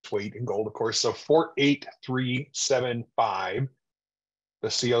its weight in gold, of course. So 48375. The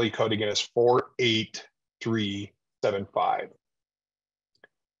CLE code again is 48375.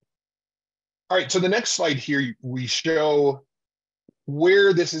 All right, so the next slide here, we show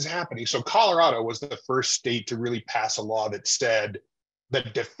where this is happening. So Colorado was the first state to really pass a law that said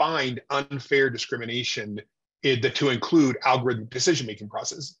that defined unfair discrimination to include algorithmic decision-making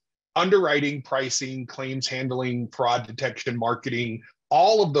process. Underwriting, pricing, claims handling, fraud detection, marketing,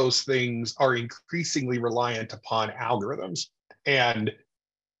 all of those things are increasingly reliant upon algorithms. And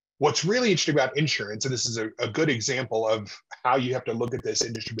what's really interesting about insurance, and this is a good example of how you have to look at this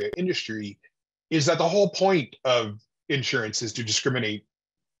industry by industry, is that the whole point of insurance is to discriminate,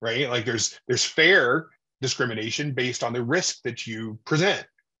 right? Like there's fair discrimination based on the risk that you present.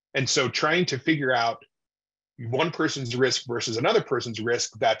 And so trying to figure out one person's risk versus another person's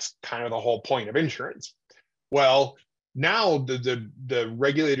risk, that's kind of the whole point of insurance. Well, now the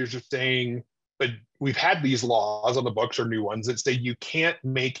regulators are saying, but we've had these laws on the books or new ones that say you can't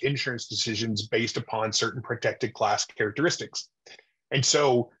make insurance decisions based upon certain protected class characteristics. And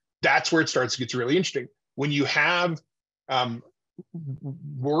so that's where it starts to get really interesting. When you have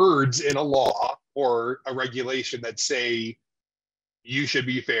words in a law or a regulation that say you should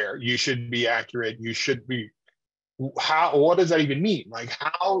be fair, you should be accurate, you should be, what does that even mean? Like,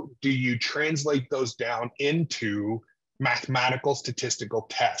 how do you translate those down into mathematical statistical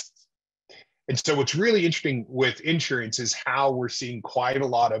tests? And so what's really interesting with insurance is how we're seeing quite a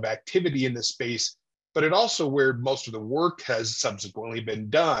lot of activity in this space, but it also where most of the work has subsequently been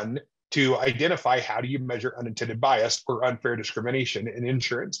done to identify how do you measure unintended bias or unfair discrimination in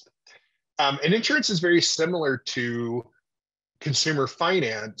insurance. And insurance is very similar to consumer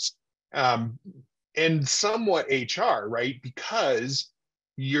finance and somewhat HR, right? Because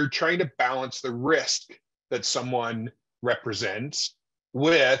you're trying to balance the risk that someone represents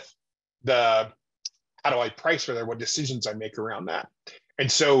with the, how do I price for that? What decisions I make around that?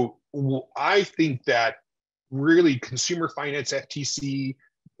 And so I think that really consumer finance, FTC,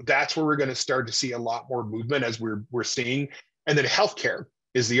 that's where we're going to start to see a lot more movement as we're seeing. And then healthcare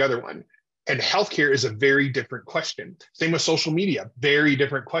is the other one. And healthcare is a very different question. Same with social media, very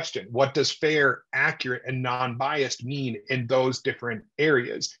different question. What does fair, accurate, and non-biased mean in those different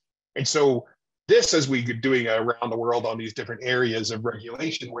areas? And so this, as we're doing around the world on these different areas of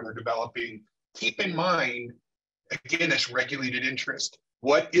regulation where they're developing, keep in mind, again, this regulated interest.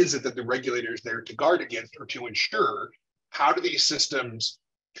 What is it that the regulator is there to guard against or to ensure? How do these systems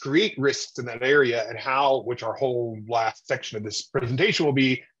create risks in that area, and how, which our whole last section of this presentation will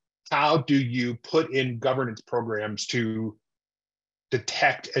be, how do you put in governance programs to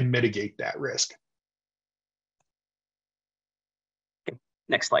detect and mitigate that risk? Okay.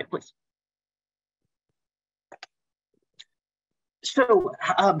 Next slide, please. So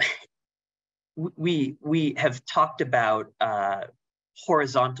we have talked about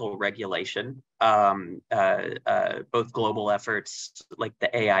horizontal regulation, both global efforts like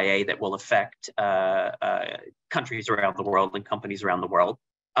the AIA that will affect countries around the world and companies around the world.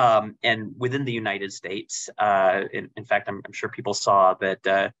 And within the United States, in fact, I'm sure people saw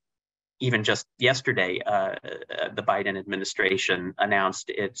that even just yesterday, the Biden administration announced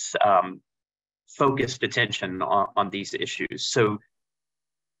its focused attention on these issues. So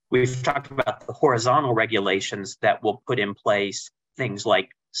we've talked about the horizontal regulations that will put in place things like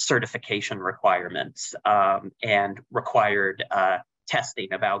certification requirements and required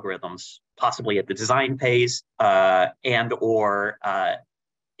testing of algorithms, possibly at the design phase and or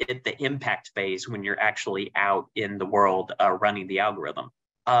at the impact phase when you're actually out in the world running the algorithm.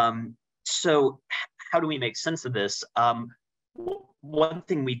 So how do we make sense of this? One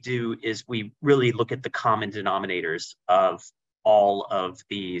thing we do is we really look at the common denominators of all of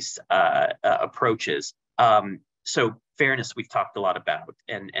these approaches. So fairness, we've talked a lot about,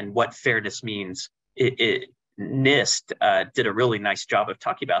 and what fairness means. NIST did a really nice job of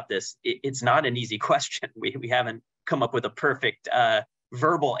talking about this. It's not an easy question. We haven't come up with a perfect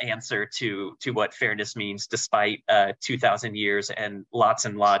verbal answer to what fairness means, despite 2,000 years and lots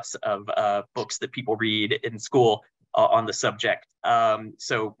of books that people read in school on the subject.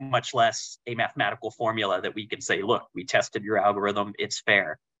 So much less a mathematical formula that we can say, look, we tested your algorithm, it's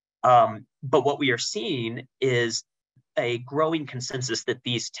fair. But what we are seeing is a growing consensus that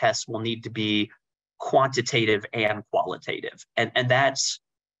these tests will need to be quantitative and qualitative. And that's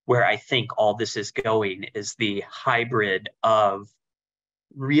where I think all this is going, is the hybrid of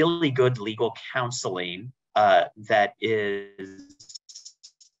really good legal counseling that is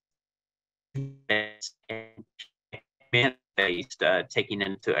based, taking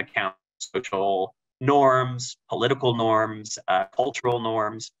into account social norms, political norms, cultural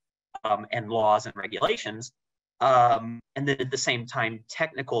norms, and laws and regulations. And then at the same time,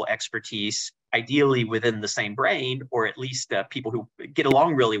 technical expertise, ideally within the same brain, or at least people who get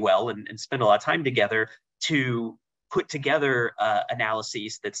along really well and spend a lot of time together to put together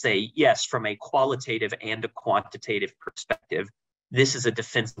analyses that say, yes, from a qualitative and a quantitative perspective, this is a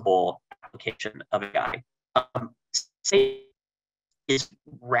defensible application of AI. Say is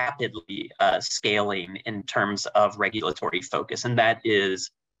rapidly scaling in terms of regulatory focus, and that is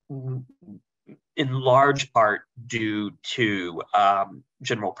in large part due to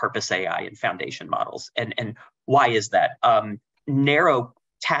general purpose AI and foundation models. And why is that? Narrow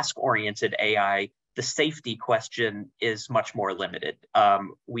task-oriented AI, the safety question is much more limited.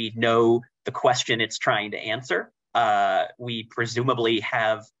 We know the question it's trying to answer. We presumably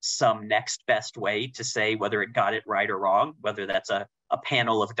have some next best way to say whether it got it right or wrong, whether that's a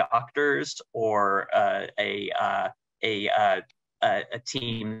panel of doctors or a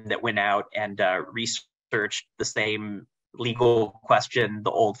team that went out and researched the same legal question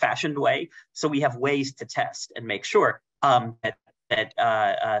the old-fashioned way. So we have ways to test and make sure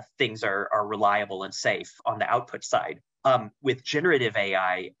that things are reliable and safe on the output side. With generative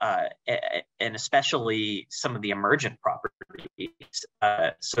AI, and especially some of the emergent properties,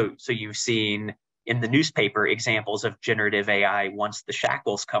 so you've seen in the newspaper examples of generative AI once the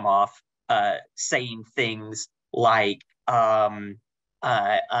shackles come off, saying things like, I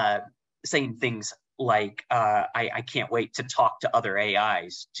can't wait to talk to other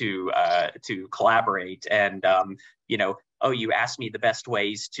AIs to collaborate, and oh, you asked me the best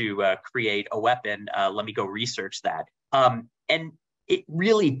ways to create a weapon. Let me go research that. And it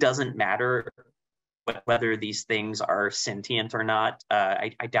really doesn't matter whether these things are sentient or not.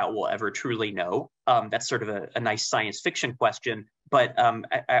 I doubt we'll ever truly know. That's sort of a nice science fiction question. But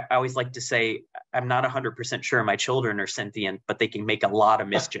I always like to say, I'm not 100% sure my children are sentient, but they can make a lot of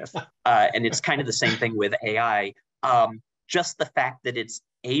mischief. And it's kind of the same thing with AI. Just the fact that it's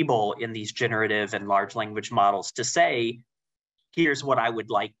able in these generative and large language models to say, here's what I would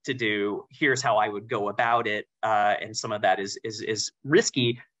like to do, here's how I would go about it, and some of that is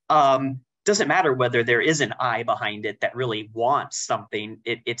risky. Doesn't matter whether there is an I behind it that really wants something,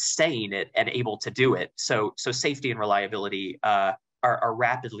 it's saying it and able to do it. So safety and reliability are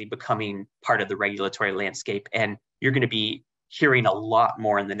rapidly becoming part of the regulatory landscape, and you're going to be hearing a lot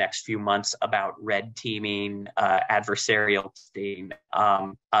more in the next few months about red teaming, adversarial testing,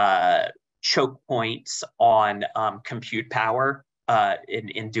 choke points on compute power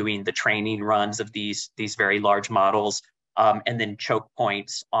in doing the training runs of these very large models, and then choke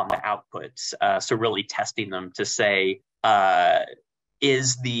points on the outputs. So really testing them to say, are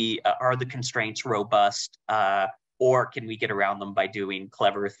the constraints robust, or can we get around them by doing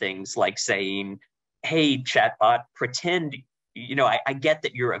clever things like saying, hey, chatbot, pretend, I get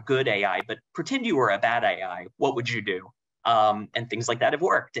that you're a good AI, but pretend you were a bad AI. What would you do? And things like that have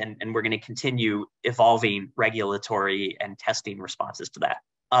worked, and we're going to continue evolving regulatory and testing responses to that.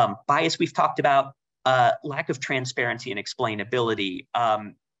 Bias we've talked about, lack of transparency and explainability.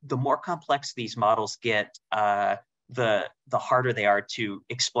 The more complex these models get, the harder they are to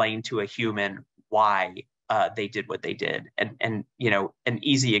explain to a human why they did what they did. And an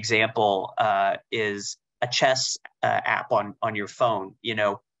easy example is a chess app on your phone.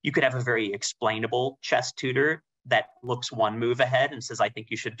 You could have a very explainable chess tutor that looks one move ahead and says, I think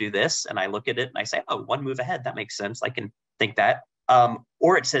you should do this. And I look at it and I say, oh, one move ahead, that makes sense. I can think that.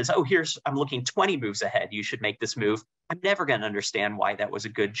 Or it says, oh, I'm looking 20 moves ahead. You should make this move. I'm never going to understand why that was a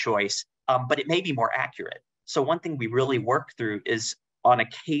good choice, but it may be more accurate. So one thing we really work through is on a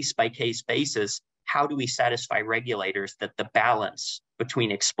case-by-case basis, how do we satisfy regulators that the balance between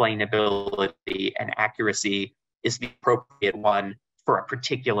explainability and accuracy is the appropriate one for a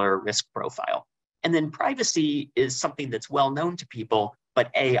particular risk profile? And then privacy is something that's well known to people, but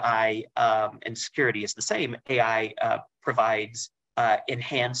AI and security is the same. AI provides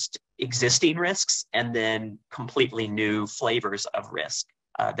enhanced existing risks and then completely new flavors of risk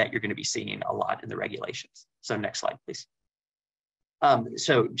that you're going to be seeing a lot in the regulations. So next slide, please.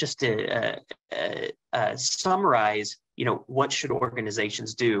 So just to summarize, what should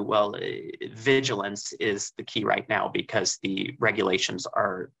organizations do? Well, vigilance is the key right now because the regulations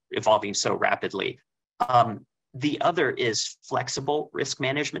are evolving so rapidly. The other is flexible risk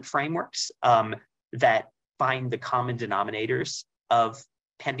management frameworks that find the common denominators of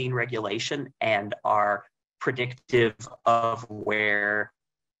pending regulation and are predictive of where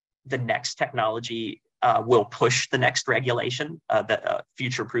the next technology will push the next regulation. That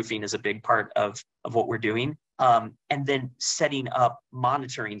future-proofing is a big part of what we're doing. And then setting up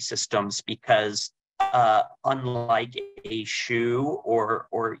monitoring systems because unlike a shoe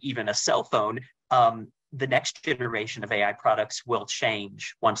or even a cell phone, the next generation of AI products will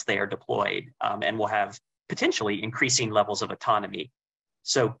change once they are deployed and will have potentially increasing levels of autonomy.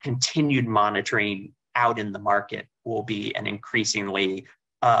 So continued monitoring out in the market will be an increasingly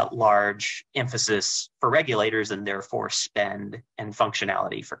large emphasis for regulators and therefore spend and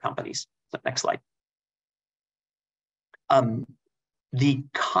functionality for companies. So next slide. The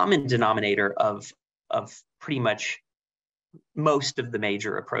common denominator of pretty much most of the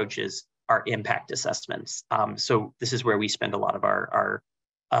major approaches are impact assessments. So this is where we spend a lot of our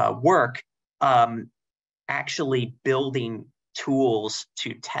work, actually building tools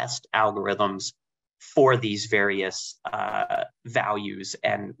to test algorithms for these various values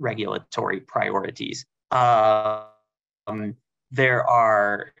and regulatory priorities. There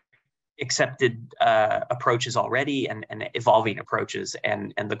are accepted approaches already and evolving approaches,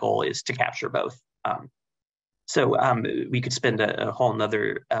 and the goal is to capture both. So we could spend a whole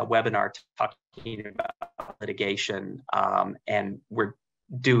nother webinar talking about litigation, and we're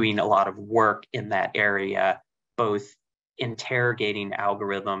doing a lot of work in that area, both interrogating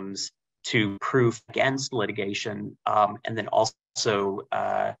algorithms to prove against litigation, and then also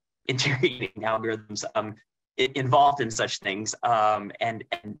interrogating algorithms involved in such things, and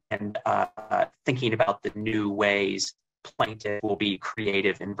thinking about the new ways plaintiffs will be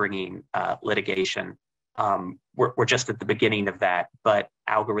creative in bringing litigation. We're just at the beginning of that, but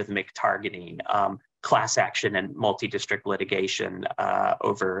algorithmic targeting, class action and multi-district litigation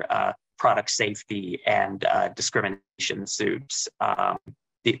over product safety and discrimination suits.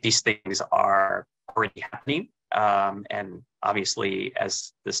 These things are already happening. And obviously,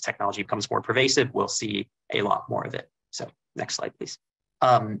 as this technology becomes more pervasive, we'll see a lot more of it. So next slide, please.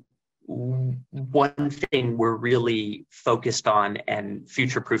 One thing we're really focused on and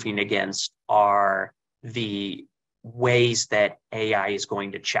future-proofing against are the ways that AI is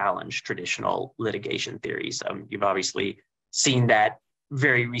going to challenge traditional litigation theories. You've obviously seen that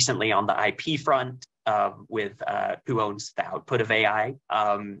very recently on the IP front with who owns the output of AI,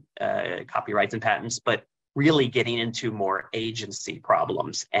 copyrights and patents, but really getting into more agency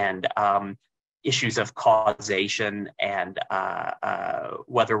problems and issues of causation and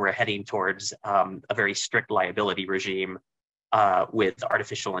whether we're heading towards a very strict liability regime with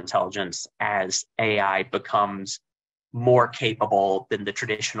artificial intelligence as AI becomes more capable than the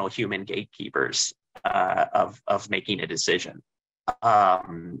traditional human gatekeepers of making a decision.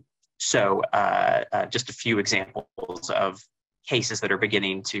 So just a few examples of cases that are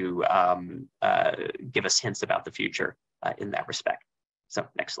beginning to give us hints about the future in that respect. So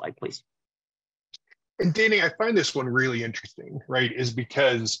next slide, please. And Danny, I find this one really interesting, right? Is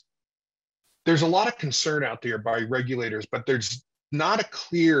because there's a lot of concern out there by regulators, but there's not a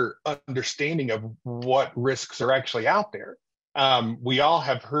clear understanding of what risks are actually out there. We all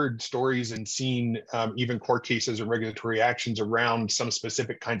have heard stories and seen even court cases and regulatory actions around some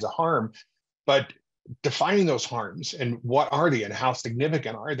specific kinds of harm, but defining those harms and what are they and how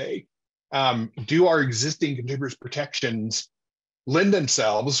significant are they? Do our existing consumers protections lend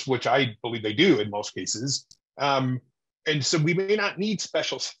themselves, which I believe they do in most cases. And so we may not need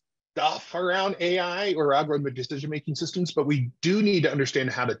special stuff around AI or algorithmic decision-making systems, but we do need to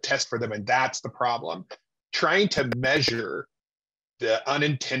understand how to test for them. And that's the problem. Trying to measure the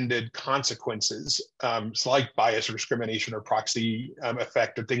unintended consequences, like bias or discrimination or proxy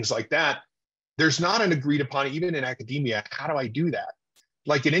effect or things like that. There's not an agreed upon, even in academia, how do I do that?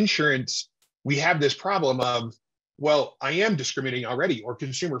 Like in insurance, we have this problem of, well, I am discriminating already, or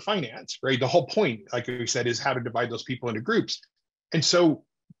consumer finance, right? The whole point, like we said, is how to divide those people into groups. And so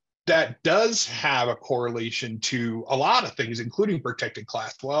that does have a correlation to a lot of things, including protected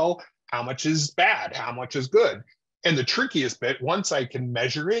class. Well, how much is bad? How much is good? And the trickiest bit, once I can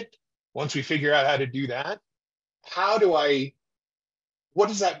measure it, once we figure out how to do that, what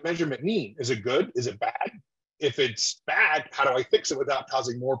does that measurement mean? Is it good? Is it bad? If it's bad, how do I fix it without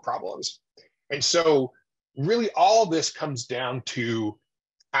causing more problems? And so really all this comes down to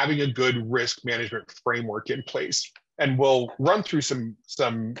having a good risk management framework in place. And we'll run through some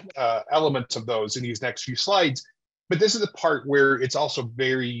elements of those in these next few slides. But this is the part where it's also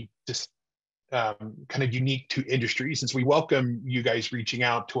very kind of unique to industry, since we welcome you guys reaching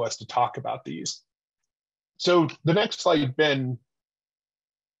out to us to talk about these. So the next slide, Ben.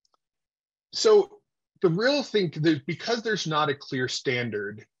 So the real thing, because there's not a clear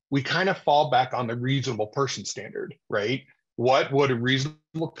standard, we kind of fall back on the reasonable person standard, right? What would a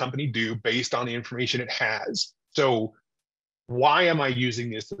reasonable company do based on the information it has? So why am I using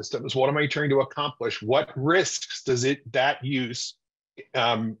these systems? What am I trying to accomplish? What risks does that use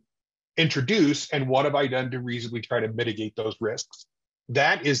introduce? And what have I done to reasonably try to mitigate those risks?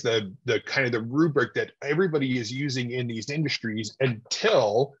 That is the kind of the rubric that everybody is using in these industries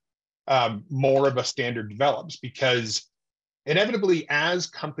until more of a standard develops, because inevitably as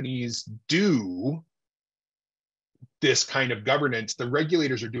companies do this kind of governance, the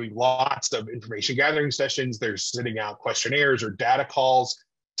regulators are doing lots of information gathering sessions. They're sending out questionnaires or data calls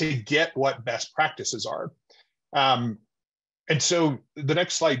to get what best practices are. And so the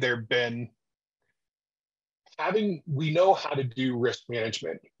next slide there, Ben, we know how to do risk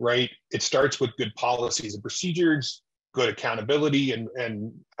management, right? It starts with good policies and procedures, good accountability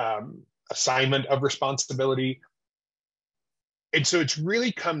and assignment of responsibility. And so it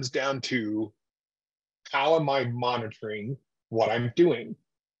really comes down to, how am I monitoring what I'm doing?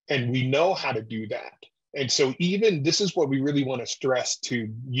 And we know how to do that. And so even this is what we really want to stress to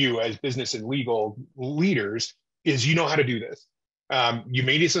you as business and legal leaders is you know how to do this. You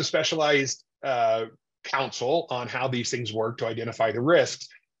may need some specialized counsel on how these things work to identify the risks,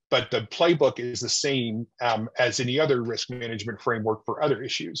 but the playbook is the same as any other risk management framework for other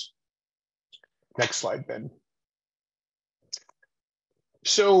issues. Next slide, Ben.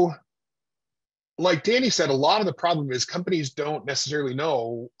 So, like Danny said, a lot of the problem is companies don't necessarily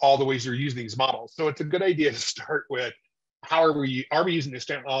know all the ways they're using these models. So it's a good idea to start with, how are we using this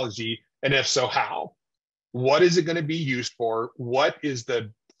technology? And if so, how? What is it going to be used for? What is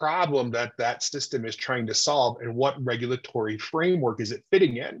the problem that that system is trying to solve? And what regulatory framework is it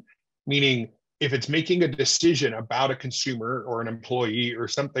fitting in? Meaning, if it's making a decision about a consumer or an employee or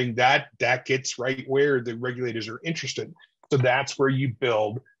something, that gets right where the regulators are interested. So that's where you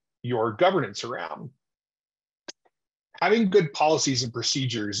build your governance around. Having good policies and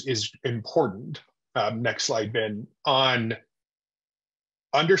procedures is important. Next slide, Ben, on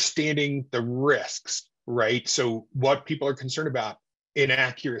understanding the risks, right? So what people are concerned about: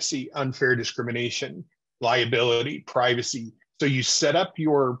 inaccuracy, unfair discrimination, liability, privacy. So you set up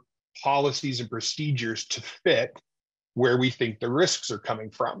your policies and procedures to fit where we think the risks are coming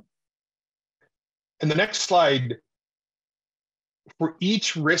from. And the next slide, for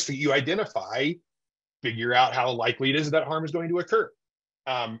each risk that you identify, figure out how likely it is that harm is going to occur.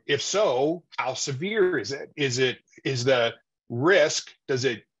 If so, how severe is it? Is the risk, does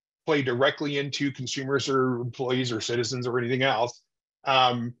it play directly into consumers or employees or citizens or anything else?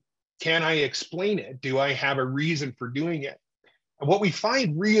 Can I explain it? Do I have a reason for doing it? And what we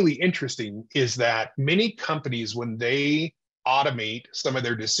find really interesting is that many companies, when they automate some of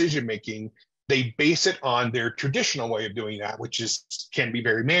their decision-making, they base it on their traditional way of doing that, which can be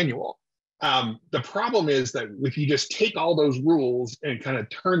very manual. The problem is that if you just take all those rules and kind of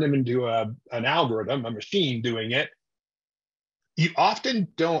turn them into an algorithm, a machine doing it, you often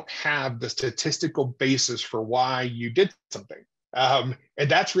don't have the statistical basis for why you did something. And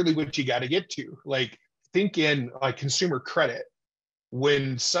that's really what you got to get to. Like, think in like consumer credit.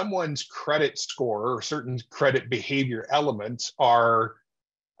 When someone's credit score or certain credit behavior elements are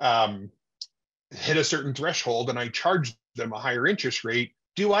hit a certain threshold and I charge them a higher interest rate,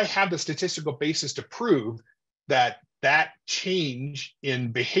 do I have the statistical basis to prove that that change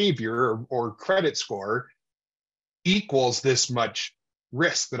in behavior or credit score equals this much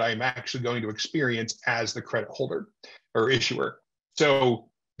risk that I'm actually going to experience as the credit holder or issuer? So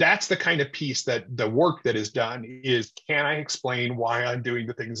that's the kind of piece that the work that is done is, can I explain why I'm doing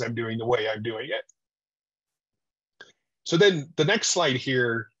the things I'm doing the way I'm doing it? So then the next slide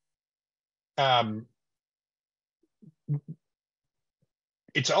here,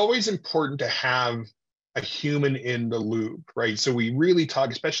 it's always important to have a human in the loop, right? So we really talk,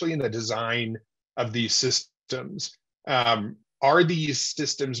 especially in the design of these systems, are these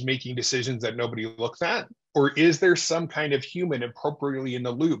systems making decisions that nobody looks at? Or is there some kind of human appropriately in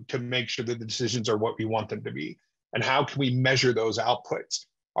the loop to make sure that the decisions are what we want them to be? And how can we measure those outputs?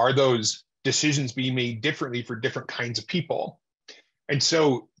 Are those decisions being made differently for different kinds of people? And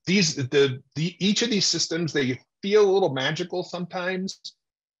so each of these systems, they feel a little magical sometimes,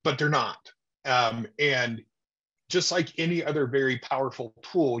 but they're not. And just like any other very powerful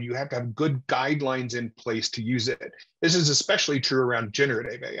tool, you have to have good guidelines in place to use it. This is especially true around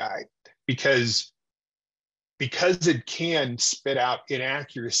generative AI, because it can spit out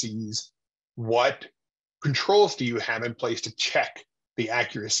inaccuracies. What controls do you have in place to check the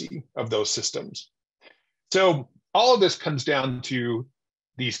accuracy of those systems? So all of this comes down to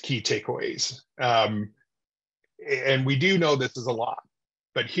these key takeaways. And we do know this is a lot,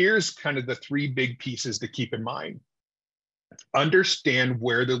 but here's kind of the three big pieces to keep in mind. Understand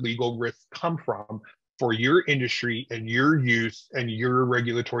where the legal risks come from for your industry and your use and your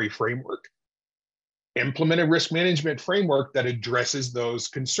regulatory framework. Implement a risk management framework that addresses those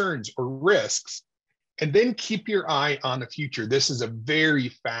concerns or risks, and then keep your eye on the future. This is a very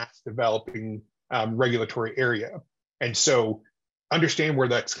fast developing regulatory area. And so understand where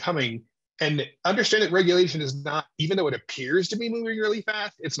that's coming And understand that regulation is not, even though it appears to be moving really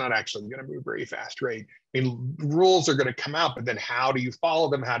fast, it's not actually going to move very fast, right? I mean, rules are going to come out, but then how do you follow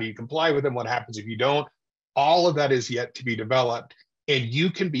them? How do you comply with them? What happens if you don't? All of that is yet to be developed. And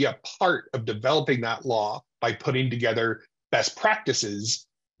you can be a part of developing that law by putting together best practices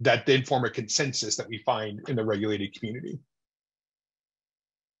that then form a consensus that we find in the regulated community.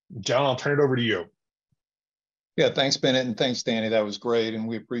 John, I'll turn it over to you. Yeah, thanks, Bennett, and thanks, Danny. That was great, and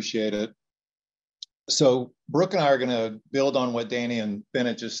we appreciate it. So Brooke and I are going to build on what Danny and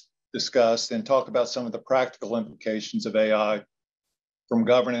Bennett just discussed and talk about some of the practical implications of AI from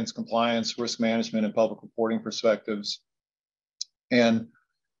governance, compliance, risk management, and public reporting perspectives. And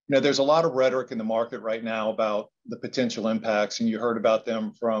there's a lot of rhetoric in the market right now about the potential impacts, and you heard about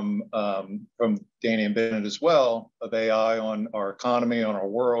them from Danny and Bennett as well, of AI on our economy, on our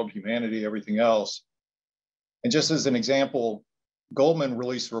world, humanity, everything else. And just as an example, Goldman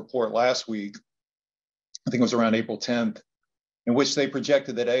released a report last week, I think it was around April 10th, in which they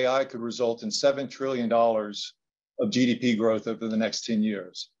projected that AI could result in $7 trillion of GDP growth over the next 10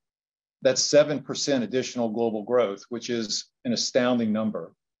 years. That's 7% additional global growth, which is an astounding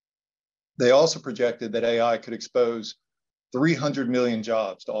number. They also projected that AI could expose 300 million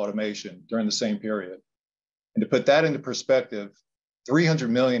jobs to automation during the same period. And to put that into perspective,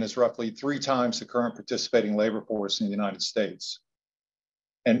 300 million is roughly 3 times the current participating labor force in the United States.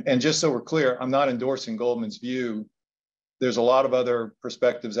 And just so we're clear, I'm not endorsing Goldman's view. There's a lot of other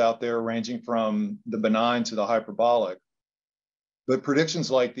perspectives out there ranging from the benign to the hyperbolic. But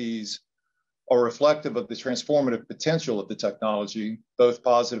predictions like these are reflective of the transformative potential of the technology, both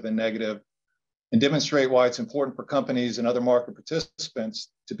positive and negative, and demonstrate why it's important for companies and other market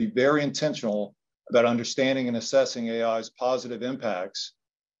participants to be very intentional about understanding and assessing AI's positive impacts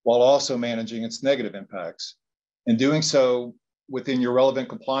while also managing its negative impacts. And doing so within your relevant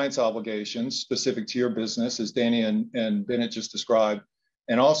compliance obligations specific to your business, as Danny and Bennett just described,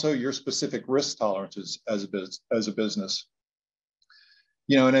 and also your specific risk tolerances as a business.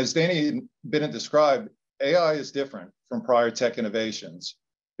 And as Danny and Bennett described, AI is different from prior tech innovations.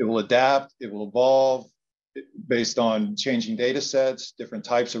 It will adapt, it will evolve based on changing data sets, different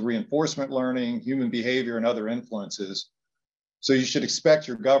types of reinforcement learning, human behavior, and other influences. So you should expect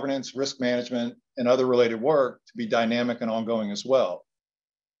your governance, risk management, and other related work to be dynamic and ongoing as well.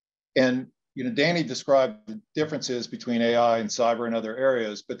 And Danny described the differences between AI and cyber and other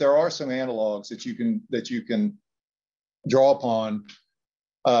areas, but there are some analogs that you can draw upon,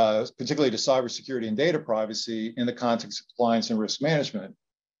 particularly to cybersecurity and data privacy in the context of compliance and risk management,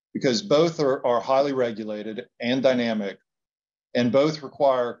 because both are highly regulated and dynamic, and both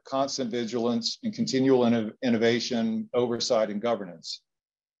require constant vigilance and continual innovation, oversight, and governance.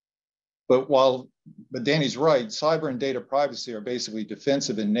 But Danny's right, cyber and data privacy are basically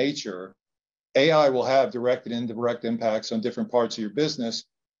defensive in nature. AI will have direct and indirect impacts on different parts of your business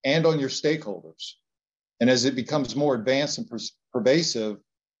and on your stakeholders. And as it becomes more advanced and pervasive,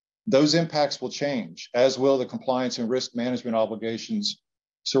 those impacts will change, as will the compliance and risk management obligations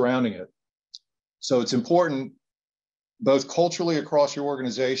surrounding it. So it's important, both culturally across your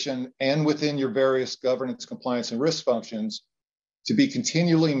organization and within your various governance, compliance, and risk functions, to be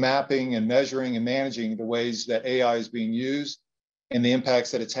continually mapping and measuring and managing the ways that AI is being used and the impacts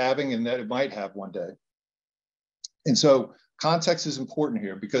that it's having and that it might have one day. And so context is important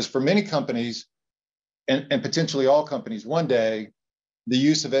here, because for many companies, and potentially all companies, one day, the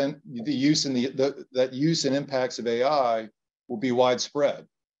use and impacts of AI will be widespread.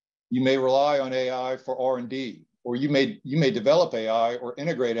 You may rely on AI for R&D, or you may develop AI or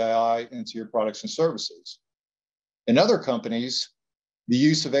integrate AI into your products and services. In other companies, the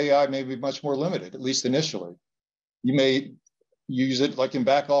use of AI may be much more limited, at least initially. You may use it like in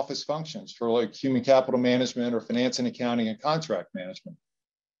back office functions for like human capital management or finance and accounting and contract management.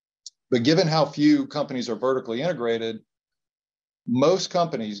 But given how few companies are vertically integrated, most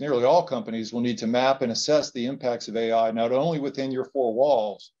companies, nearly all companies, will need to map and assess the impacts of AI, not only within your 4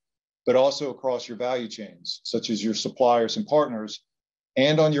 walls, but also across your value chains, such as your suppliers and partners,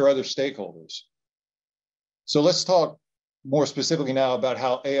 and on your other stakeholders. So let's talk more specifically now about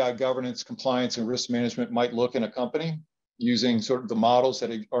how AI governance, compliance, and risk management might look in a company using sort of the models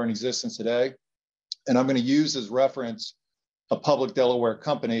that are in existence today. And I'm going to use as reference a public Delaware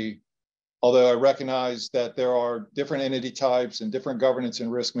company, although I recognize that there are different entity types and different governance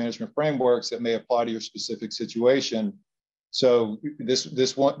and risk management frameworks that may apply to your specific situation. So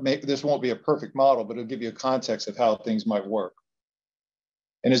this won't be a perfect model, but it'll give you a context of how things might work.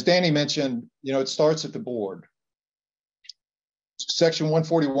 And as Danny mentioned, it starts at the board. Section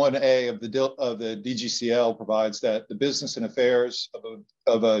 141A of the DGCL provides that the business and affairs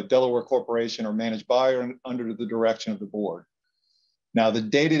of a Delaware corporation are managed by or under the direction of the board. Now, the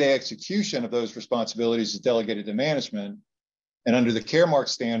day-to-day execution of those responsibilities is delegated to management, and under the Caremark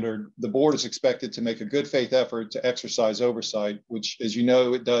standard, the board is expected to make a good faith effort to exercise oversight, which, as you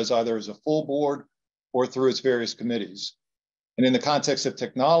know, it does either as a full board or through its various committees. And in the context of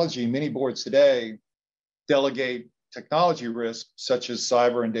technology, many boards today delegate technology risks such as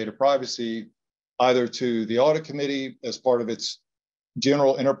cyber and data privacy either to the audit committee as part of its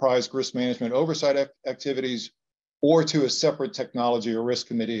general enterprise risk management oversight activities, or to a separate technology or risk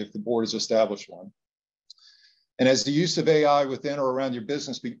committee if the board has established one. And as the use of AI within or around your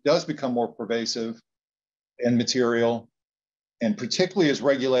business does become more pervasive and material, and particularly as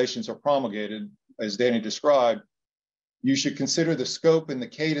regulations are promulgated, as Danny described, you should consider the scope and the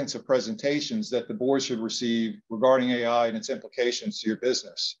cadence of presentations that the board should receive regarding AI and its implications to your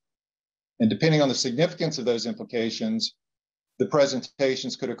business. And depending on the significance of those implications, the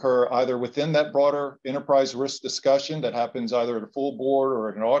presentations could occur either within that broader enterprise risk discussion that happens either at a full board or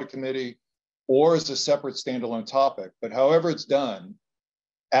at an audit committee, or as a separate standalone topic. But however it's done,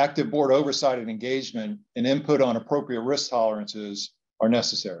 active board oversight and engagement and input on appropriate risk tolerances are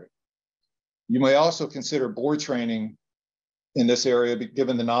necessary. You may also consider board training in this area,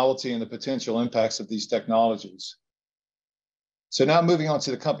 given the novelty and the potential impacts of these technologies. So now moving on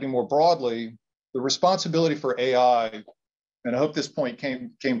to the company more broadly, the responsibility for AI, and I hope this point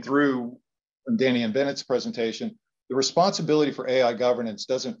came through in Danny and Bennett's presentation, the responsibility for AI governance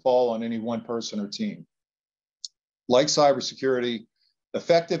doesn't fall on any one person or team. Like cybersecurity,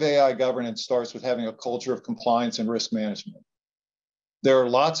 effective AI governance starts with having a culture of compliance and risk management. There are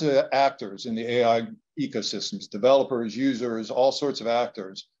lots of actors in the AI ecosystems, developers, users, all sorts of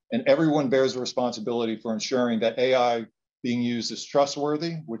actors, and everyone bears a responsibility for ensuring that AI being used is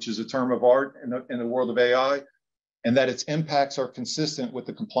trustworthy, which is a term of art in the world of AI, and that its impacts are consistent with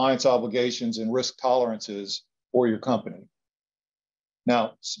the compliance obligations and risk tolerances for your company.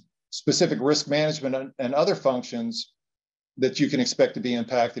 Now, specific risk management and other functions that you can expect to be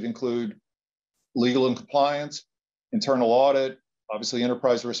impacted include legal and compliance, internal audit, obviously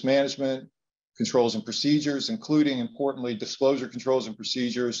enterprise risk management, controls and procedures, including, importantly, disclosure controls and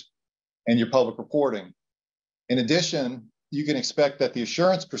procedures, and your public reporting. In addition, you can expect that the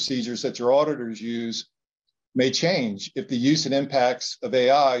assurance procedures that your auditors use may change if the use and impacts of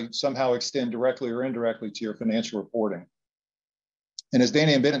AI somehow extend directly or indirectly to your financial reporting. And as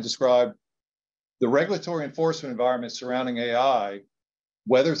Danny and Bennett described, the regulatory enforcement environment surrounding AI,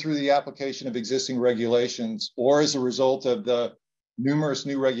 whether through the application of existing regulations or as a result of the numerous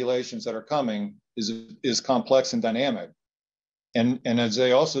new regulations that are coming, is complex and dynamic. And as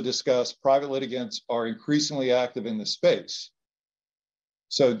they also discuss, private litigants are increasingly active in this space.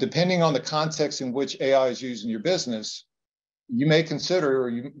 So depending on the context in which AI is used in your business, you may consider, or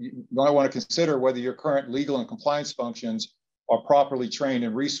you might want to consider whether your current legal and compliance functions are properly trained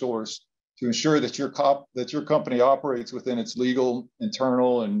and resourced to ensure that your company operates within its legal,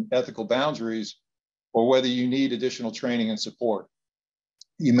 internal, and ethical boundaries, or whether you need additional training and support.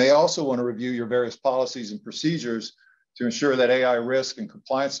 You may also want to review your various policies and procedures to ensure that AI risk and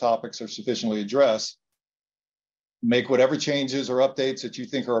compliance topics are sufficiently addressed. Make whatever changes or updates that you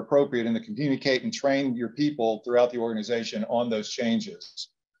think are appropriate, and to communicate and train your people throughout the organization on those changes.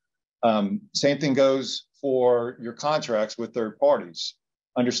 Same thing goes for your contracts with third parties.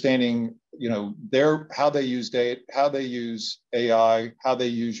 Understanding, how they use data, how they use AI, how they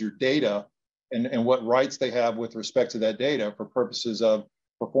use your data, and what rights they have with respect to that data for purposes of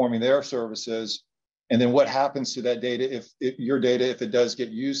performing their services, and then what happens to that data if it does get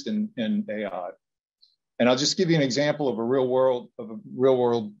used in AI. And I'll just give you an example of a real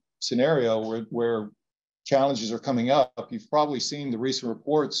world scenario where challenges are coming up. You've probably seen the recent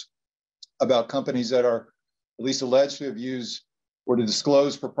reports about companies that are at least alleged to have used or to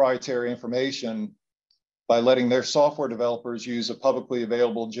disclose proprietary information by letting their software developers use a publicly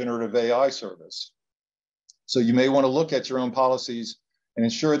available generative AI service. So you may want to look at your own policies and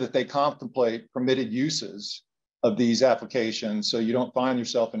ensure that they contemplate permitted uses of these applications so you don't find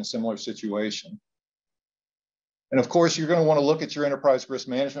yourself in a similar situation. And of course, you're going to want to look at your enterprise risk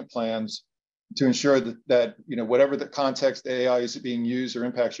management plans to ensure that whatever the context AI is being used or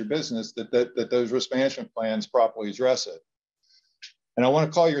impacts your business, that those risk management plans properly address it. And I want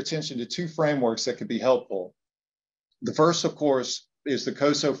to call your attention to two frameworks that could be helpful. The first, of course, is the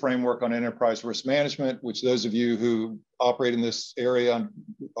COSO framework on enterprise risk management, which those of you who operate in this area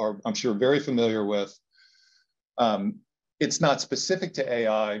are, I'm sure, very familiar with. it's not specific to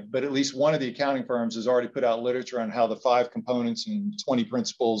AI, but at least one of the accounting firms has already put out literature on how the 5 components and 20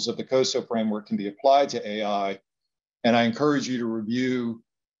 principles of the COSO framework can be applied to AI. And I encourage you to review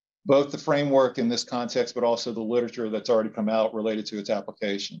both the framework in this context, but also the literature that's already come out related to its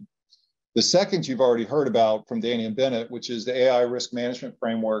application. The second you've already heard about from Danny and Bennett, which is the AI risk management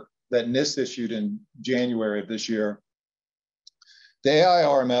framework that NIST issued in January of this year. The AI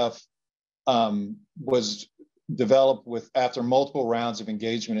RMF was developed after multiple rounds of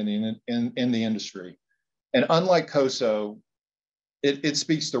engagement in the industry. And unlike COSO, it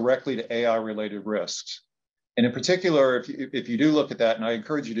speaks directly to AI-related risks. And in particular, if you do look at that, and I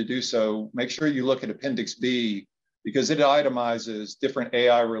encourage you to do so, make sure you look at Appendix B, because it itemizes different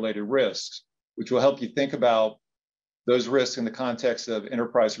AI-related risks, which will help you think about those risks in the context of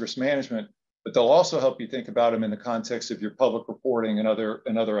enterprise risk management, but they'll also help you think about them in the context of your public reporting and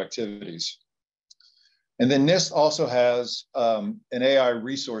other activities. And then NIST also has an AI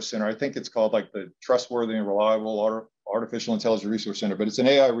resource center. I think it's called like the Trustworthy and Reliable Artificial Intelligence Resource Center, but it's an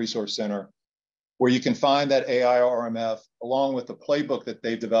AI resource center where you can find that AI RMF along with the playbook that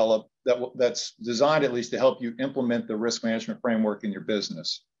they've developed that's designed at least to help you implement the risk management framework in your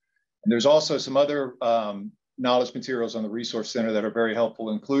business. And there's also some other knowledge materials on the resource center that are very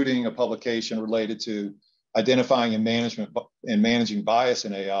helpful, including a publication related to identifying and managing bias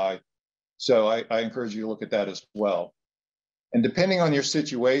in AI. So I encourage you to look at that as well. And depending on your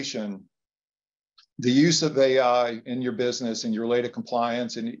situation, the use of AI in your business and your related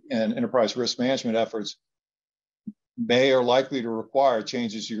compliance and enterprise risk management efforts may or likely to require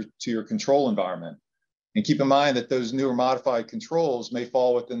changes to your control environment. And keep in mind that those new or modified controls may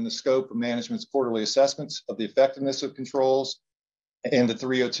fall within the scope of management's quarterly assessments of the effectiveness of controls and the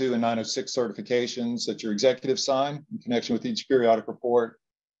 302 and 906 certifications that your executives sign in connection with each periodic report,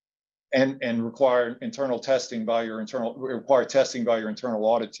 and require testing by your internal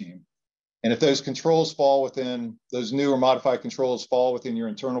audit team. And if those controls fall within, those new or modified controls fall within your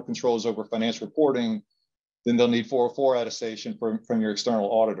internal controls over financial reporting, then they'll need 404 attestation from your external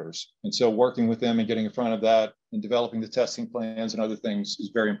auditors. And so working with them and getting in front of that and developing the testing plans and other things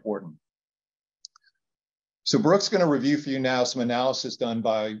is very important. So Brooke's going to review for you now some analysis done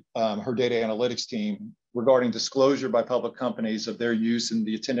by her data analytics team regarding disclosure by public companies of their use and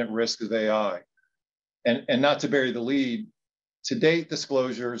the attendant risk of AI. And not to bury the lead, to date,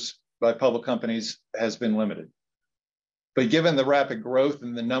 disclosures by public companies has been limited. But given the rapid growth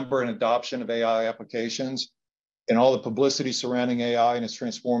in the number and adoption of AI applications and all the publicity surrounding AI and its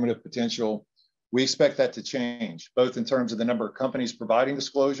transformative potential, we expect that to change, both in terms of the number of companies providing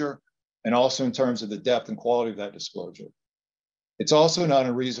disclosure and also in terms of the depth and quality of that disclosure. It's also not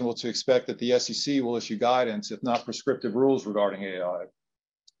unreasonable to expect that the SEC will issue guidance, if not prescriptive rules regarding AI.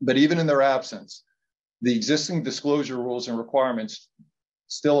 But even in their absence, the existing disclosure rules and requirements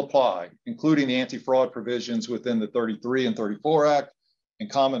still apply, including the anti-fraud provisions within the 33 and 34 Act and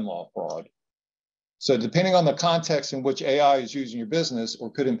common law fraud. So depending on the context in which AI is used in your business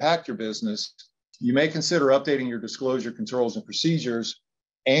or could impact your business, you may consider updating your disclosure controls and procedures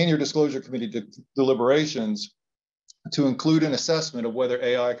and your disclosure committee deliberations to include an assessment of whether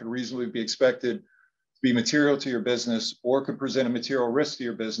AI could reasonably be expected to be material to your business or could present a material risk to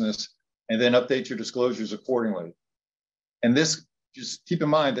your business, and then update your disclosures accordingly. And this, just keep in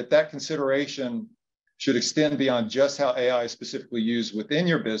mind that consideration should extend beyond just how AI is specifically used within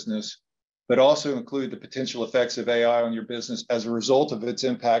your business, but also include the potential effects of AI on your business as a result of its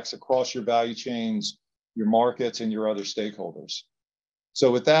impacts across your value chains, your markets, and your other stakeholders.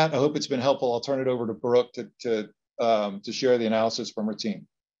 So with that, I hope it's been helpful. I'll turn it over to Brooke to share the analysis from her team.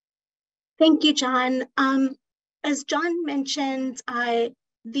 Thank you, John. As John mentioned,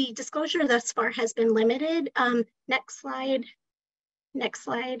 the disclosure thus far has been limited. Next slide.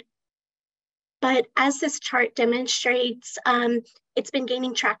 But as this chart demonstrates, it's been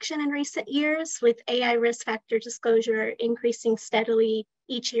gaining traction in recent years with AI risk factor disclosure increasing steadily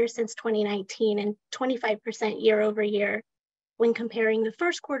each year since 2019 and 25% year over year when comparing the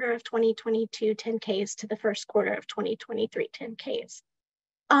first quarter of 2022 10Ks to the first quarter of 2023 10Ks.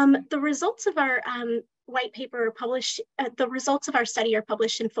 The results of our white paper are published, the results of our study are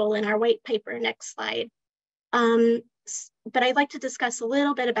published in full in our white paper. Next slide. But I'd like to discuss a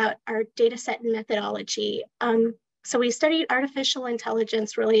little bit about our data set and methodology. So we studied artificial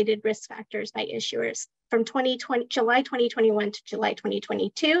intelligence related risk factors by issuers from July 2021 to July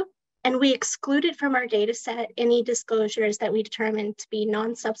 2022. And we excluded from our data set any disclosures that we determined to be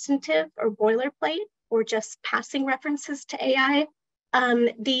non-substantive or boilerplate or just passing references to AI.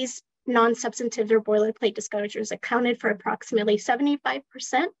 These non-substantive or boilerplate disclosures accounted for approximately 75%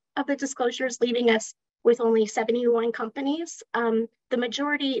 of the disclosures, leaving us with only 71 companies,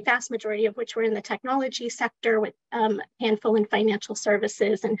 the vast majority of which were in the technology sector, with a handful in financial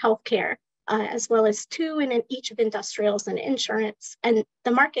services and healthcare, as well as 2 in each of industrials and insurance. And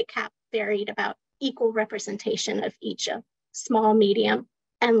the market cap varied about equal representation of each of small, medium,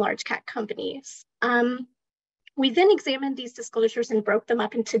 and large cap companies. We then examined these disclosures and broke them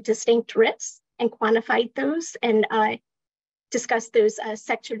up into distinct risks and quantified those, and discussed those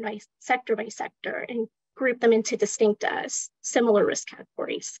sector by sector and grouped them into distinct similar risk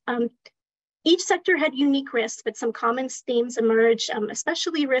categories. Each sector had unique risks, but some common themes emerged,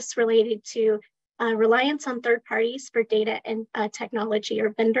 especially risks related to reliance on third parties for data and technology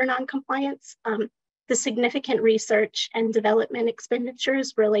or vendor non-compliance, the significant research and development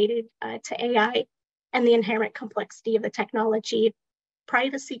expenditures related to AI, and the inherent complexity of the technology,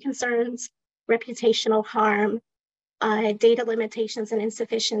 privacy concerns, reputational harm, data limitations and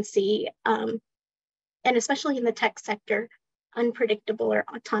insufficiency, and especially in the tech sector, unpredictable or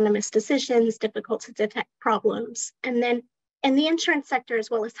autonomous decisions, difficult to detect problems. And then in the insurance sector, as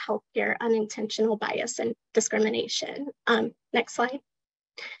well as healthcare, unintentional bias and discrimination. Next slide.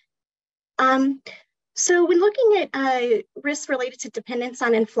 So when looking at risks related to dependence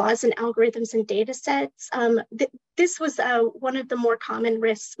on and flaws in algorithms and data sets, this was one of the more common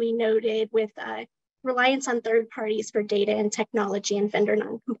risks we noted, with reliance on third parties for data and technology and vendor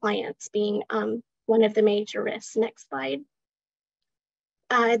non-compliance being one of the major risks. Next slide.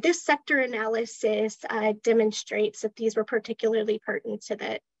 This sector analysis demonstrates that these were particularly pertinent to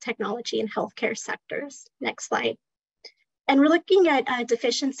the technology and healthcare sectors. Next slide. And we're looking at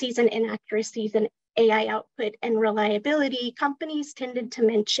deficiencies and inaccuracies in AI output and reliability. Companies tended to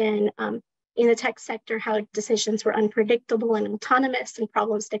mention in the tech sector how decisions were unpredictable and autonomous and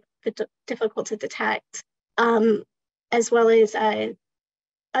problems difficult to detect, as well as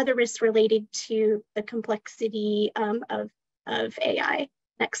other risks related to the complexity of AI.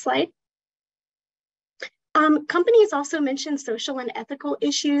 Next slide. Companies also mentioned social and ethical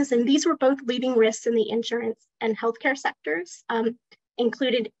issues, and these were both leading risks in the insurance and healthcare sectors,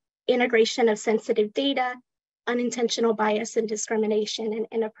 included integration of sensitive data, unintentional bias and discrimination, and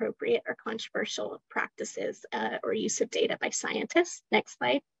inappropriate or controversial practices or use of data by scientists. Next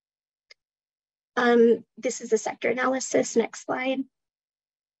slide. This is a sector analysis. Next slide.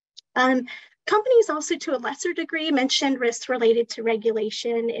 Companies also, to a lesser degree, mentioned risks related to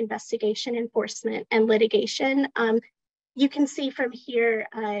regulation, investigation, enforcement, and litigation. You can see from here,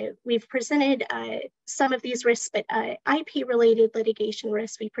 we've presented some of these risks, but IP-related litigation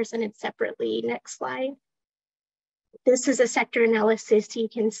risks we presented separately. Next slide. This is a sector analysis. You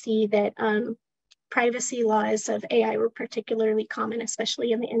can see that privacy laws of AI were particularly common,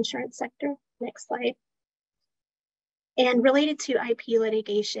 especially in the insurance sector. Next slide. And related to IP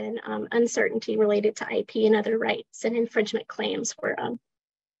litigation, uncertainty related to IP and other rights and infringement claims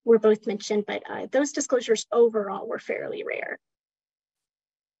were both mentioned, but those disclosures overall were fairly rare.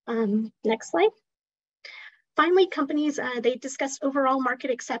 Next slide. Finally, companies, they discussed overall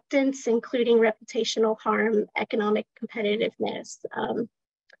market acceptance, including reputational harm, economic competitiveness,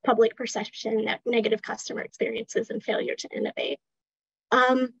 public perception, negative customer experiences, and failure to innovate.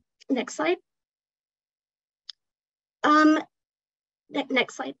 Next slide.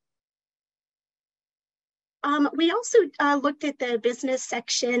 Next slide. We also looked at the business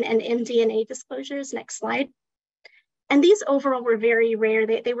section and MD&A disclosures. Next slide. And these overall were very rare.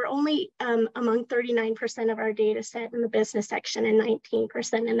 They were only among 39% of our data set in the business section and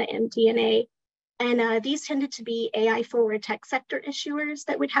 19% in the MD&A. And these tended to be AI forward tech sector issuers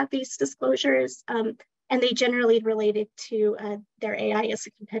that would have these disclosures. And they generally related to their AI as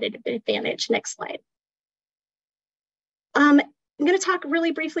a competitive advantage. Next slide. I'm going to talk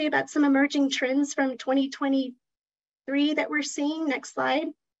really briefly about some emerging trends from 2023 that we're seeing. Next slide.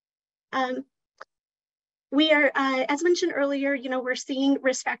 We are, as mentioned earlier, we're seeing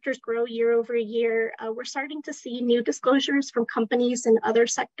risk factors grow year over year. We're starting to see new disclosures from companies in other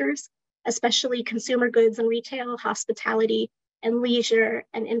sectors, especially consumer goods and retail, hospitality and leisure,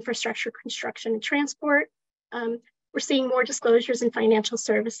 and infrastructure, construction, and transport. We're seeing more disclosures in financial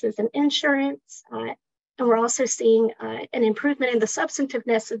services and insurance. And we're also seeing an improvement in the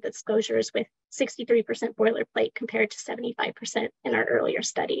substantiveness of the disclosures, with 63% boilerplate compared to 75% in our earlier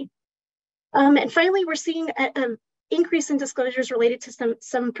study. And finally, we're seeing an increase in disclosures related to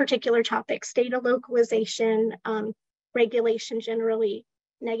some particular topics: data localization, regulation generally,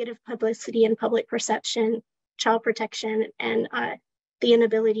 negative publicity and public perception, child protection, and the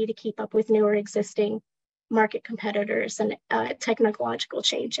inability to keep up with new or existing market competitors and technological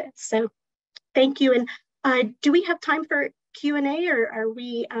changes. So thank you. And do we have time for Q&A, or are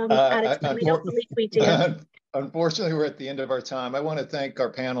we out of time? I don't believe we do. Unfortunately, we're at the end of our time. I want to thank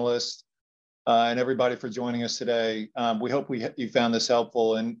our panelists and everybody for joining us today. We hope you found this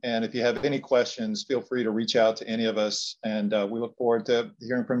helpful. And if you have any questions, feel free to reach out to any of us. And we look forward to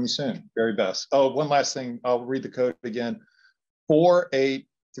hearing from you soon. Very best. Oh, one last thing. I'll read the code again,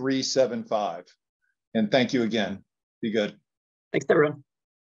 48375. And thank you again. Be good. Thanks, everyone.